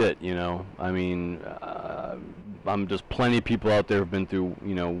some shit, you know. I mean, I'm just plenty of people out there who've been through,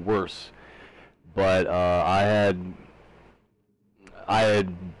 you know, worse. But I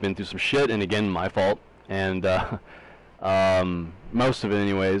had been through some shit, and again, my fault, and most of it,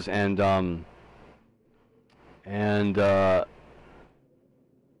 anyways. And And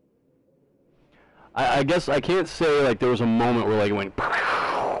I guess I can't say like there was a moment where like it went,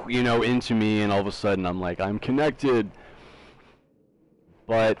 you know, into me, and all of a sudden I'm like, I'm connected.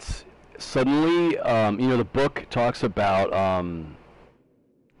 But suddenly, you know, the book talks about on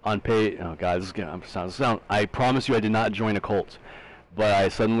page. Oh God, this is gonna sound. I promise you, I did not join a cult, but I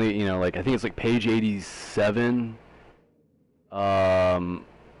suddenly, you know, like I think it's like page 87 of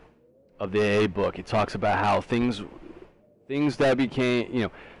the AA book. It talks about how things that became, you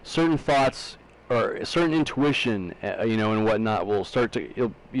know, certain thoughts or a certain intuition, you know, and whatnot will start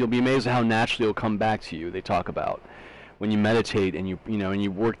to. You'll be amazed at how naturally it'll come back to you. They talk about when you meditate and you know, and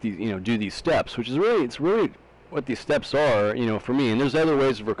you work these, you know, do these steps, which is really, it's really what these steps are, you know, for me. And there's other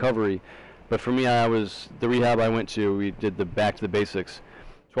ways of recovery, but for me, the rehab I went to, we did the back to the basics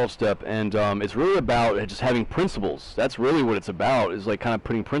 12-step, and it's really about just having principles. That's really what it's about, is like kind of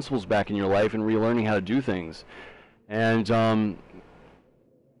putting principles back in your life and relearning how to do things. And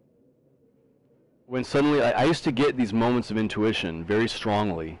when suddenly, I used to get these moments of intuition very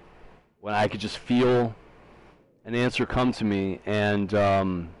strongly, when I could just feel an answer come to me, and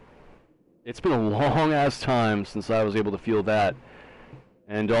it's been a long-ass time since I was able to feel that,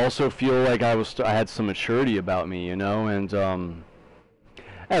 and also feel like I had some maturity about me, you know, and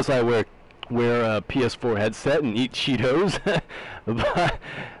as I wear a PS4 headset and eat Cheetos, but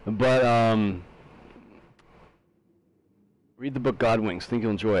read the book Godwinks, think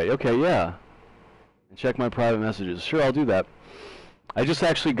you'll enjoy it. Okay, yeah, and check my private messages. Sure, I'll do that. I just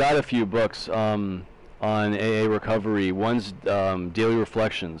actually got a few books on AA recovery. One's Daily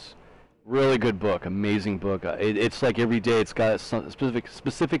Reflections. Really good book, amazing book. It's like every day it's got a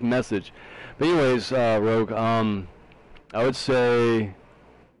specific message. But anyways, Rogue, I would say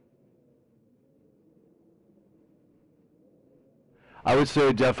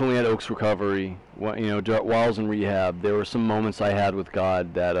definitely at Oaks Recovery. You know, while I was in rehab, there were some moments I had with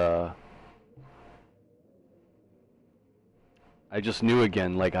God that I just knew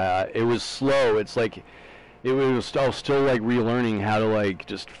again. Like it was slow. It's like I was still like relearning how to like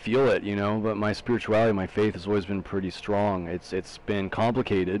just feel it, you know. But my spirituality, my faith has always been pretty strong. It's been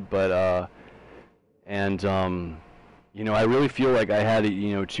complicated, but you know, I really feel like I had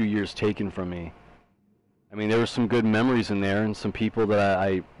 2 years taken from me. I mean, there were some good memories in there, and some people that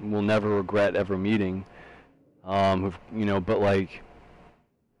I will never regret ever meeting. Who've, you know, but like,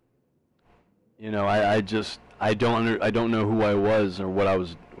 you know, I don't know who I was or what I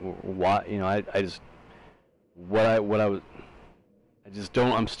was, or why, you know, I just.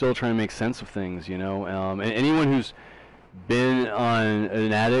 I'm still trying to make sense of things, you know. And anyone who's been on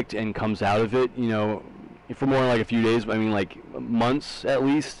an addict and comes out of it, you know, for more than like a few days, I mean like months at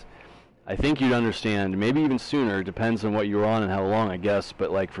least, I think you'd understand. Maybe even sooner. It depends on what you're on and how long, I guess.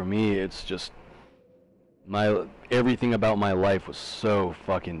 But like for me, it's just everything about my life was so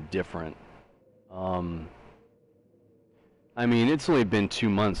fucking different. I mean, it's only been 2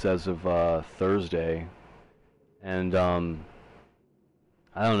 months as of Thursday. And I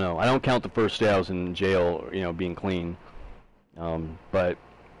don't know. I don't count the first day I was in jail, you know, being clean. But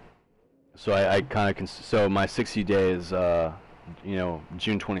so I kind of so my 60 days, you know,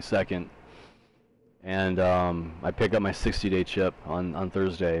 June 22nd, and I pick up my 60-day chip on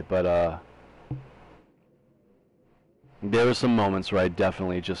Thursday. But there were some moments where I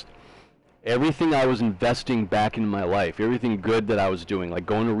definitely just everything I was investing back in my life, everything good that I was doing, like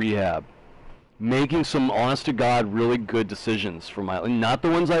going to rehab. Making some honest-to-God, really good decisions for my life. Not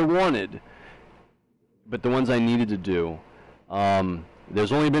the ones I wanted, but the ones I needed to do.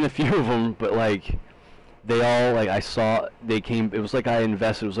 There's only been a few of them, but like they all, like I saw, they came. It was like I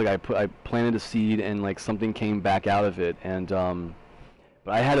invested. It was like I planted a seed, and like something came back out of it. And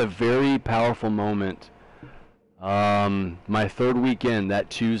but I had a very powerful moment. My third weekend,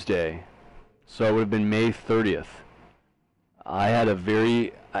 that Tuesday, so it would have been May 30th. I had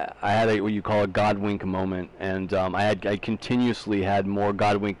what you call a God wink moment, and I continuously had more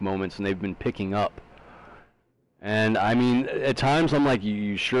God wink moments, and they've been picking up. And I mean, at times I'm like,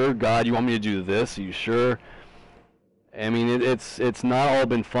 you sure, God, you want me to do this? Are you sure? I mean, it's not all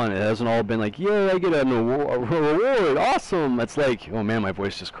been fun. It hasn't all been like, yeah, I get a reward, awesome. It's like, oh man, my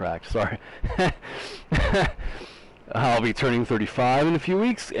voice just cracked. Sorry. I'll be turning 35 in a few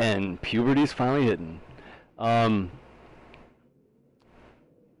weeks, and puberty's finally hitting.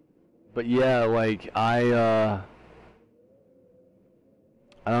 But yeah, like I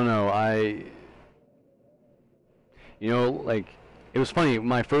don't know, you know, like it was funny.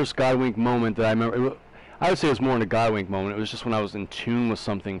 My first God wink moment that I remember, I would say it was more than a God wink moment. It was just when I was in tune with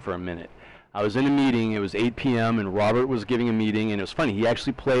something for a minute. I was in a meeting. It was 8 p.m. and Robert was giving a meeting, and it was funny. He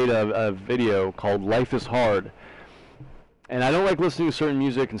actually played a video called "Life Is Hard." And I don't like listening to certain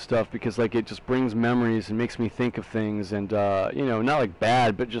music and stuff because like it just brings memories and makes me think of things, and you know, not like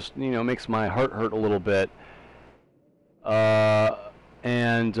bad, but just, you know, makes my heart hurt a little bit.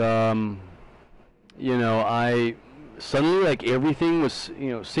 And you know, I suddenly, like, everything was, you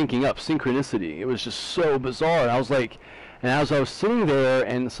know, syncing up, synchronicity. It was just so bizarre. And I was like, and as I was sitting there,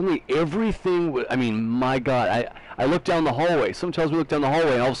 and suddenly everything I mean, my God, I looked down the hallway. Sometimes we look down the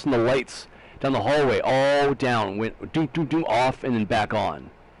hallway, and all of a sudden the lights down the hallway all down, went doom, doom, doom, off, and then back on,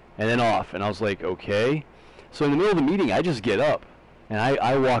 and then off. And I was like, okay. So in the middle of the meeting, I just get up, and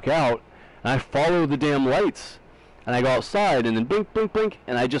I walk out, and I follow the damn lights. And I go outside, and then blink, blink, blink,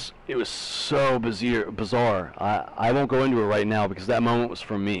 and it was so bizarre. I won't go into it right now because that moment was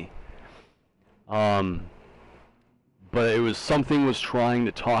from me. But it was, something was trying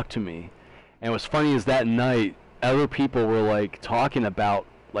to talk to me. And what's funny is that night, other people were, like, talking about,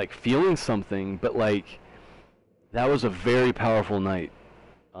 like, feeling something, but, like, that was a very powerful night,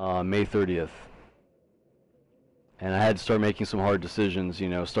 May 30th. And I had to start making some hard decisions, you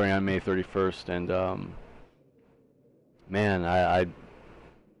know, starting on May 31st, and, man, I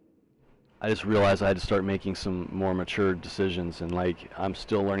just realized I had to start making some more mature decisions, and like I'm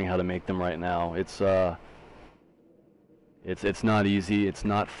still learning how to make them right now. It's not easy, it's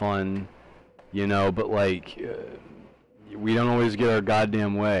not fun, you know, but like we don't always get our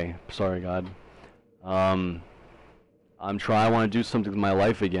goddamn way. Sorry, God. I want to do something with my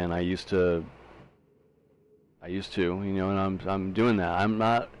life again. I used to, you know, and I'm doing that. I'm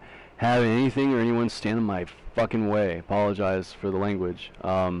not having anything or anyone stand in my fucking way. Apologize for the language.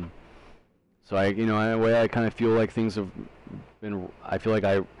 So in a way, I kind of feel like things have been, I feel like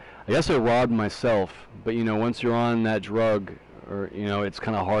I guess I robbed myself, but you know, once you're on that drug, or, you know, it's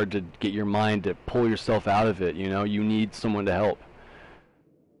kind of hard to get your mind to pull yourself out of it, you know, you need someone to help.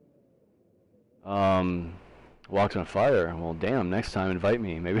 Walked on fire. Well, damn, next time invite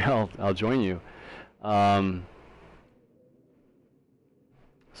me. Maybe I'll join you.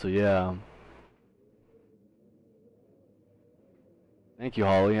 So yeah. Thank you,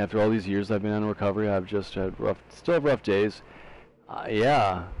 Holly. After all these years I've been in recovery, I've just had still have rough days.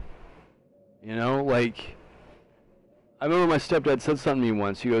 Yeah. You know, like, I remember my stepdad said something to me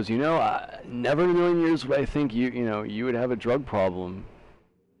once. He goes, you know, never in a million years would I think you would have a drug problem.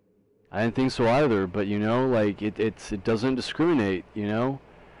 I didn't think so either, but you know, like, it doesn't discriminate, you know.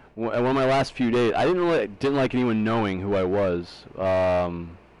 One of my last few days, I didn't like anyone knowing who I was.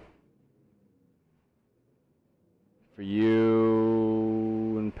 For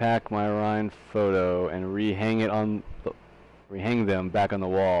you, unpack my Ryan photo and rehang them back on the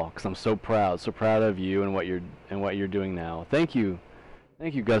wall, because I'm so proud of you and what you're doing now. Thank you,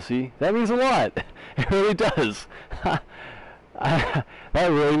 Gussie. That means a lot. It really does. That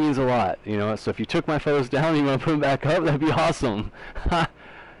really means a lot, you know. So if you took my photos down and you want to put them back up, that'd be awesome.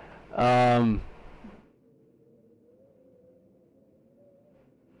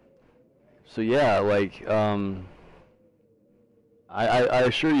 So yeah, like, I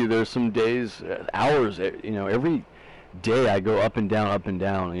assure you, there's some days, hours, you know, every day I go up and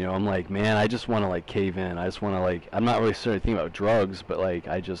down, you know. I'm like, man, I just want to, like, cave in. I just want to, like, I'm not really starting to think about drugs, but, like,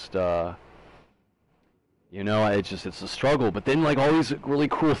 I just, you know, it's a struggle. But then, like, all these really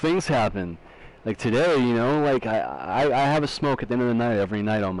cool things happen. Like today, you know, like, I have a smoke at the end of the night every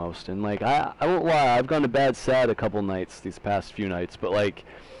night almost. And, like, I won't lie, I've gone to bed sad a couple nights, these past few nights. But, like,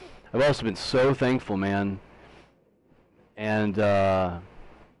 I've also been so thankful, man. And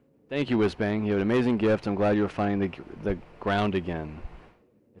thank you, Whizbang. You have an amazing gift. I'm glad you were finding the ground again.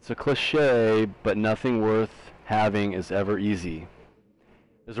 It's a cliche, but nothing worth having is ever easy.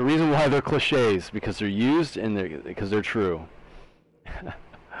 There's a reason why they're cliches, because they're used and because they're true.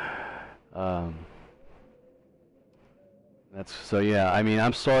 So yeah. I mean,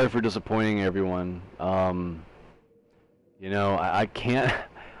 I'm sorry for disappointing everyone. You know, I can't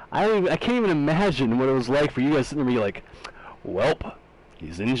even imagine what it was like for you guys sitting there and be like, welp,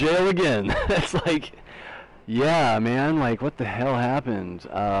 he's in jail again. It's like, yeah, man, like, what the hell happened?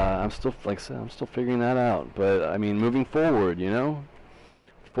 I'm still, like I said, I'm still figuring that out. But, I mean, moving forward, you know?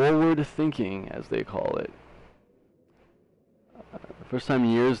 Forward thinking, as they call it. First time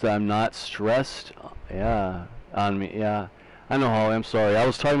in years that I'm not stressed, on me, yeah. I know, Holly, I'm sorry. I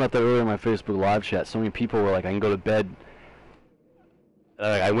was talking about that earlier in my Facebook live chat. So many people were like, I can go to bed.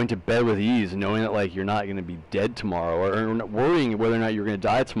 I went to bed with ease, knowing that, like, you're not going to be dead tomorrow, or not worrying whether or not you're going to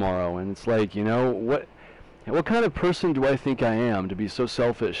die tomorrow. And it's like, you know, what kind of person do I think I am to be so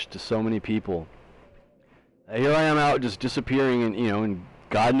selfish to so many people? Here I am out just disappearing and, you know, and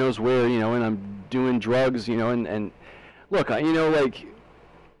God knows where, you know, and I'm doing drugs, you know, and look, you know, like,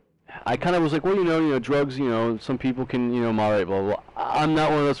 I kind of was like, well, you know, drugs, you know, some people can, you know, moderate, blah, blah, blah. I'm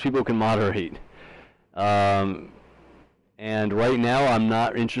not one of those people who can moderate. And right now, I'm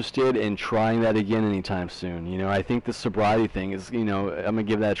not interested in trying that again anytime soon. You know, I think the sobriety thing is, you know, I'm gonna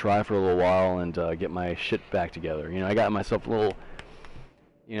give that a try for a little while and get my shit back together. You know, I got myself a little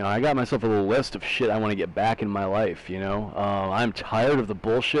list of shit I want to get back in my life. You know, I'm tired of the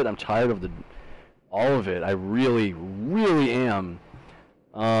bullshit. I'm tired of all of it. I really, really am.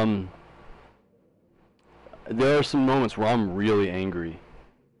 There are some moments where I'm really angry.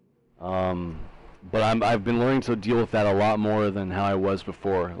 But I've been learning to deal with that a lot more than how I was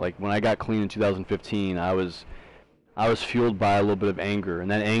before. Like when I got clean in 2015, I was fueled by a little bit of anger,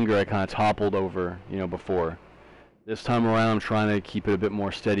 and that anger I kind of toppled over, you know, before. This time around, I'm trying to keep it a bit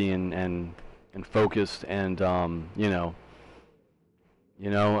more steady and focused, and you know,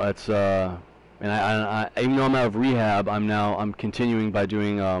 it's and I even though I'm out of rehab, I'm continuing by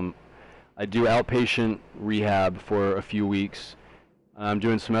doing I do outpatient rehab for a few weeks. I'm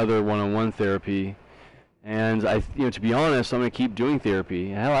doing some other one-on-one therapy, and you know, to be honest, I'm gonna keep doing therapy.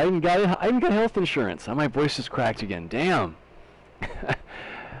 Hell, I even got health insurance. My voice is cracked again. Damn.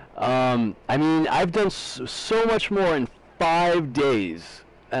 I mean, I've done so much more in 5 days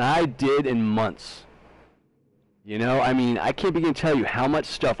than I did in months. You know, I mean, I can't begin to tell you how much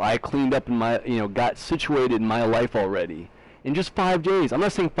stuff I cleaned up in my, you know, got situated in my life already in just 5 days. I'm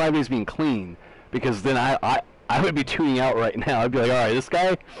not saying 5 days being clean, because then I would be tuning out right now. I'd be like, all right, this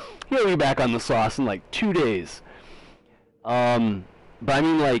guy, he'll be back on the sauce in like 2 days. But I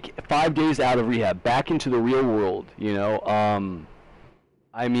mean, like 5 days out of rehab, back into the real world, you know.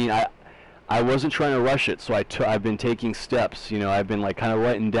 I mean, I wasn't trying to rush it, so I've been taking steps, you know. I've been like kind of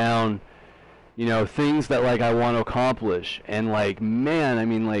writing down, you know, things that like I want to accomplish, and like, man, I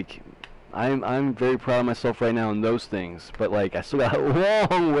mean, like, I'm very proud of myself right now in those things, but like I still got a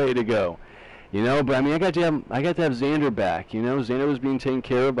long way to go. You know, but I mean, I got to have Xander back. You know, Xander was being taken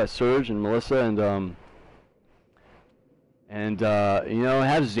care of by Serge and Melissa, and you know,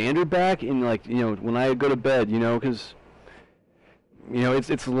 have Xander back, and like, you know, when I go to bed, you know, because you know, it's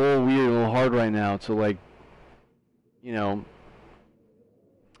a little weird, a little hard right now to like, you know,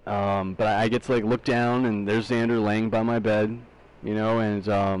 but I get to like look down and there's Xander laying by my bed, you know, and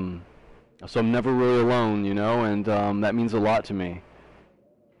so I'm never really alone, you know, and that means a lot to me.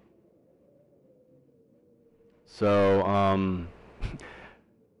 So,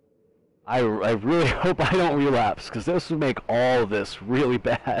 I really hope I don't relapse, because this would make all of this really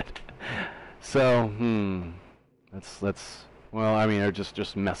bad. So, let's, well, I mean, or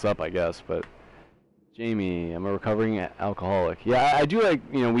just mess up, I guess, but, Jamie, I'm a recovering alcoholic. Yeah, I do like,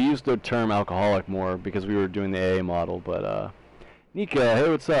 you know, we use the term alcoholic more because we were doing the AA model, but, Nika, hey,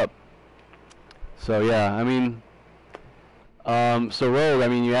 what's up? So, yeah, I mean, so Rogue, I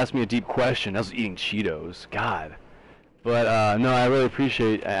mean, you asked me a deep question. I was eating Cheetos. God. But, no, I really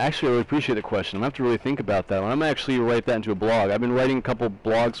appreciate the question. I'm going to have to really think about that one. I'm going to actually write that into a blog. I've been writing a couple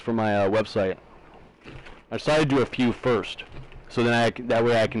blogs for my website. I decided to do a few first, so then that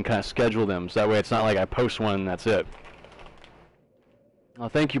way I can kind of schedule them. So that way it's not like I post one and that's it. Oh,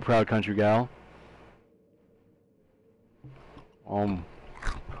 thank you, Proud Country Gal.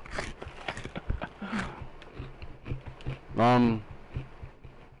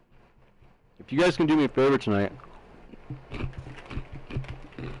 If you guys can do me a favor tonight,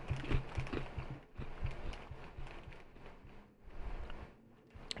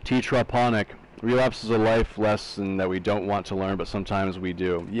 Tetraponic. Relapse is a life lesson that we don't want to learn, but sometimes we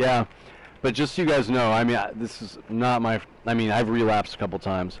do. Yeah, but just so you guys know, I mean, this is not my, I mean, I've relapsed a couple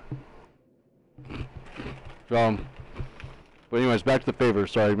times. So, but anyways, back to the favor.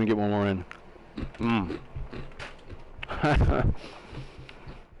 Sorry, let me get one more in.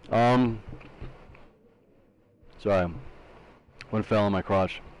 Sorry, one fell on my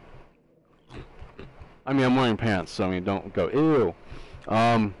crotch. I mean, I'm wearing pants, so I mean, don't go, ew.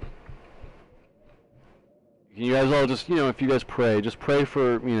 Can you guys all just, you know, if you guys pray, just pray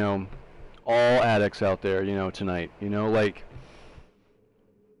for, you know, all addicts out there, you know, tonight. You know, like,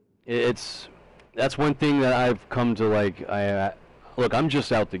 that's one thing that I've come to, like, look, I'm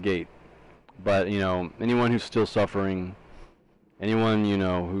just out the gate. But, you know, anyone who's still suffering, anyone, you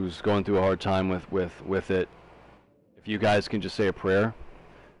know, who's going through a hard time with it, if you guys can just say a prayer.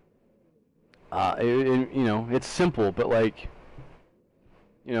 You know, it's simple, but, like,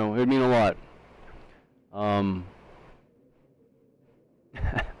 you know, it would mean a lot. You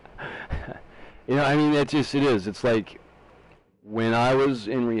know, I mean, it is. It's like, when I was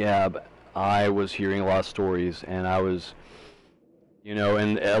in rehab, I was hearing a lot of stories, and I was, You know,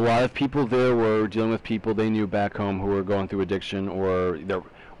 and a lot of people there were dealing with people they knew back home who were going through addiction, or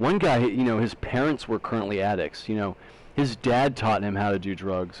one guy, you know, his parents were currently addicts. You know, his dad taught him how to do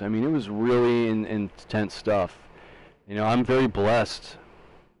drugs. I mean, it was really intense stuff. You know, I'm very blessed.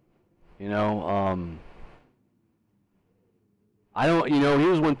 You know, I don't. You know,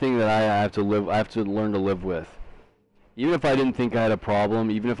 here's one thing that I have to learn to live with. Even if I didn't think I had a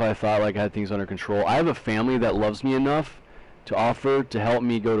problem, even if I thought like I had things under control, I have a family that loves me enough to offer to help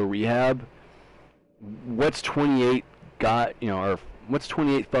me go to rehab. What's 28 or what's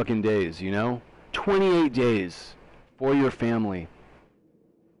 28 fucking days, you know? 28 days for your family.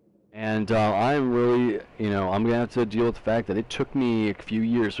 And I'm really, you know, I'm going to have to deal with the fact that it took me a few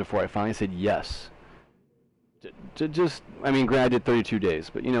years before I finally said yes. To just, I mean, granted I did 32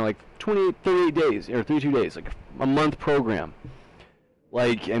 days, but, you know, like 38 days, or 32 days, like a month program.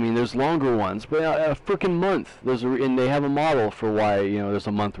 Like, I mean, there's longer ones, but a freaking month. And they have a model for why, you know, there's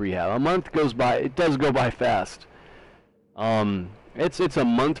a month rehab. A month goes by, it does go by fast. It's a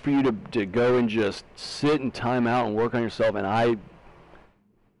month for you to go and just sit and time out and work on yourself. And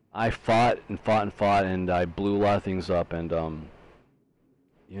I fought and fought and fought, and I blew a lot of things up. And,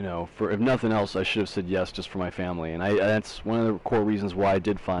 you know, if nothing else, I should have said yes just for my family. And that's one of the core reasons why I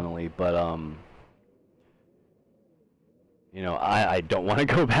did finally. But, you know, I don't want to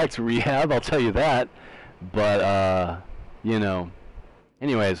go back to rehab, I'll tell you that. But, you know,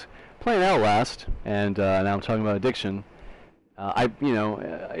 anyways, playing Outlast, and now I'm talking about addiction. You know,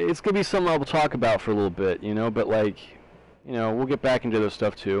 it's going to be something I'll talk about for a little bit, you know, but like, you know, we'll get back into this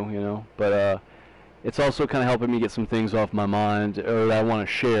stuff too, you know, but it's also kind of helping me get some things off my mind, or that I want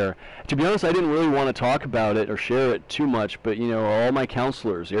to share. To be honest, I didn't really want to talk about it or share it too much, but, you know, all my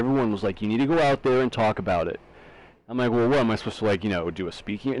counselors, everyone was like, you need to go out there and talk about it. I'm like, well, what am I supposed to, like, you know, do a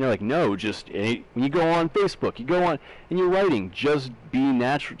speaking? And they're like, no, just, when you go on Facebook, you go on, and you're writing, just be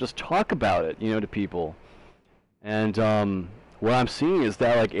natural, just talk about it, you know, to people. And what I'm seeing is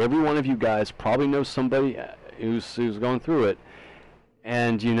that, like, every one of you guys probably knows somebody who's going through it.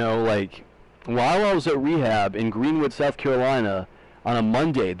 And, you know, like, while I was at rehab in Greenwood, South Carolina, on a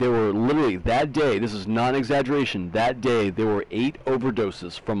Monday, there were literally, that day, this is not an exaggeration, that day, there were 8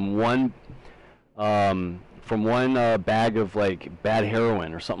 overdoses from one bag of, like, bad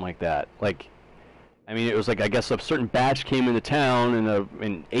heroin or something like that. Like, I mean, it was like, I guess a certain batch came into town,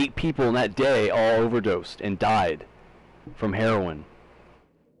 and 8 people in that day all overdosed and died from heroin.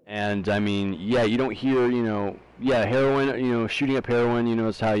 And, I mean, yeah, you don't hear, you know, yeah, heroin, you know, shooting up heroin, you know,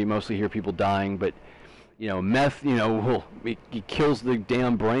 is how you mostly hear people dying, but, you know, meth, you know, well, it kills the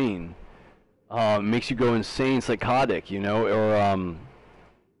damn brain. Makes you go insane, psychotic, you know, or,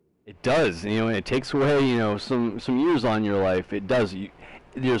 it does, you know, and it takes away, you know, some years on your life. It does.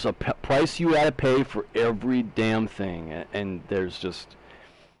 There's a price you gotta pay for every damn thing, and there's just,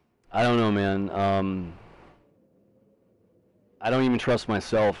 I don't know, man. I don't even trust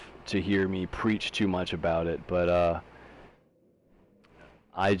myself to hear me preach too much about it, but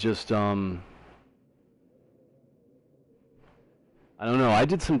I just, I don't know. I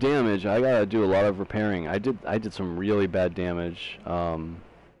did some damage. I gotta do a lot of repairing. I did some really bad damage.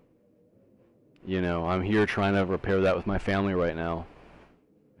 You know, I'm here trying to repair that with my family right now.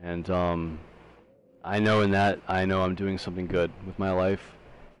 And I know I'm doing something good with my life.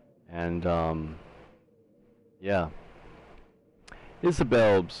 And yeah.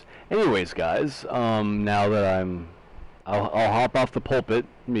 Isabelbs. Anyways, guys, now that I'll hop off the pulpit,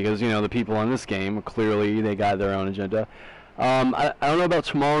 because, you know, the people on this game, clearly they got their own agenda. I don't know about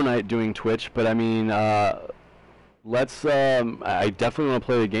tomorrow night doing Twitch, but I mean, let's, I definitely want to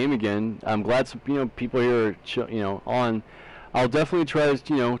play the game again. I'm glad some, you know, people here are, you know, on. I'll definitely try to,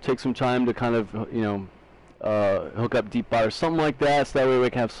 you know, take some time to kind of, you know, hook up Deep Buy or something like that, so that way we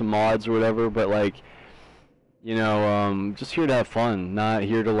can have some mods or whatever, but, like, you know, just here to have fun, not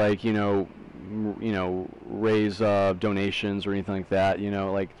here to, like, you know, raise donations or anything like that, you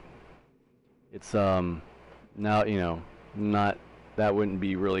know, like, it's, now, you know, not, that wouldn't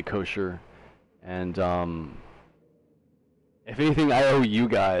be really kosher, and, if anything, I owe you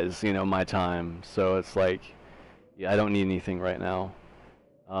guys, you know, my time, so it's like, yeah, I don't need anything right now.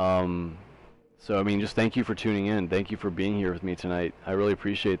 So, I mean, just thank you for tuning in. Thank you for being here with me tonight. I really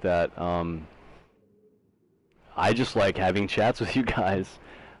appreciate that. I just like having chats with you guys.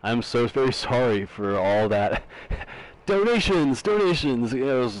 I'm so very sorry for all that. donations! It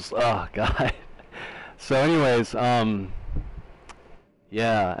was just, oh, God. So, anyways,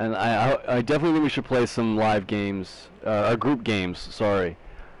 yeah, and I definitely think we should play some live games, group games, sorry.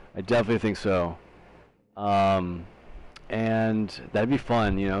 I definitely think so. And that'd be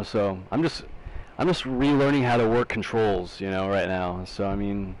fun, you know, so I'm just relearning how to work controls, you know, right now. So, I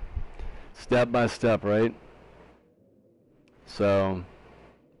mean, step by step, right? So,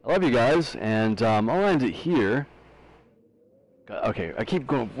 I love you guys, and I'll end it here. Okay, I keep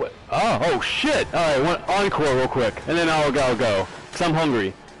going. What? Oh shit! All right, one encore real quick, and then I'll go, cause I'm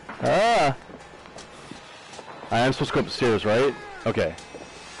hungry. Ah! I am supposed to go up the stairs, right? Okay.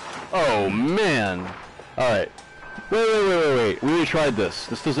 Oh man! All right. Wait. We already tried this.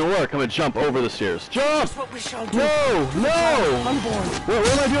 This doesn't work. I'm gonna jump over the stairs. Jump! That's what we shall do. No! On board. What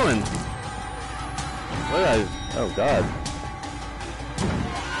am I doing? Oh god.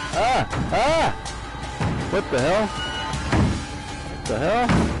 Ah! What the hell? What the hell?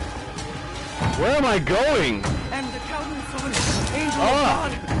 Where am I going? And the countenance of an angel of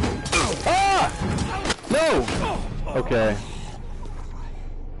God. No! Okay.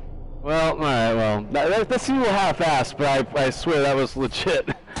 Well, alright, well, that seemed a little half-assed, but I swear that was legit.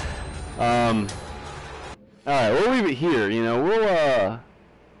 Alright, we'll leave it here, you know, we'll,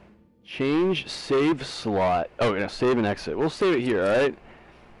 change save slot. Oh, yeah, save and exit. We'll save it here, alright?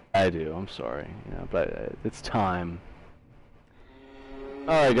 I do, I'm sorry, you know, but it's time.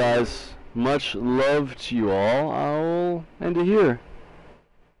 Alright, guys, much love to you all. I'll end it here.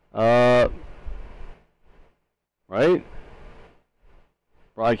 Right?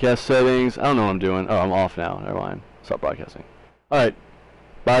 Broadcast settings. I don't know what I'm doing. Oh, I'm off now. Never mind. Stop broadcasting. Alright.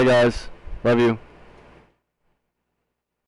 Bye, guys. Love you.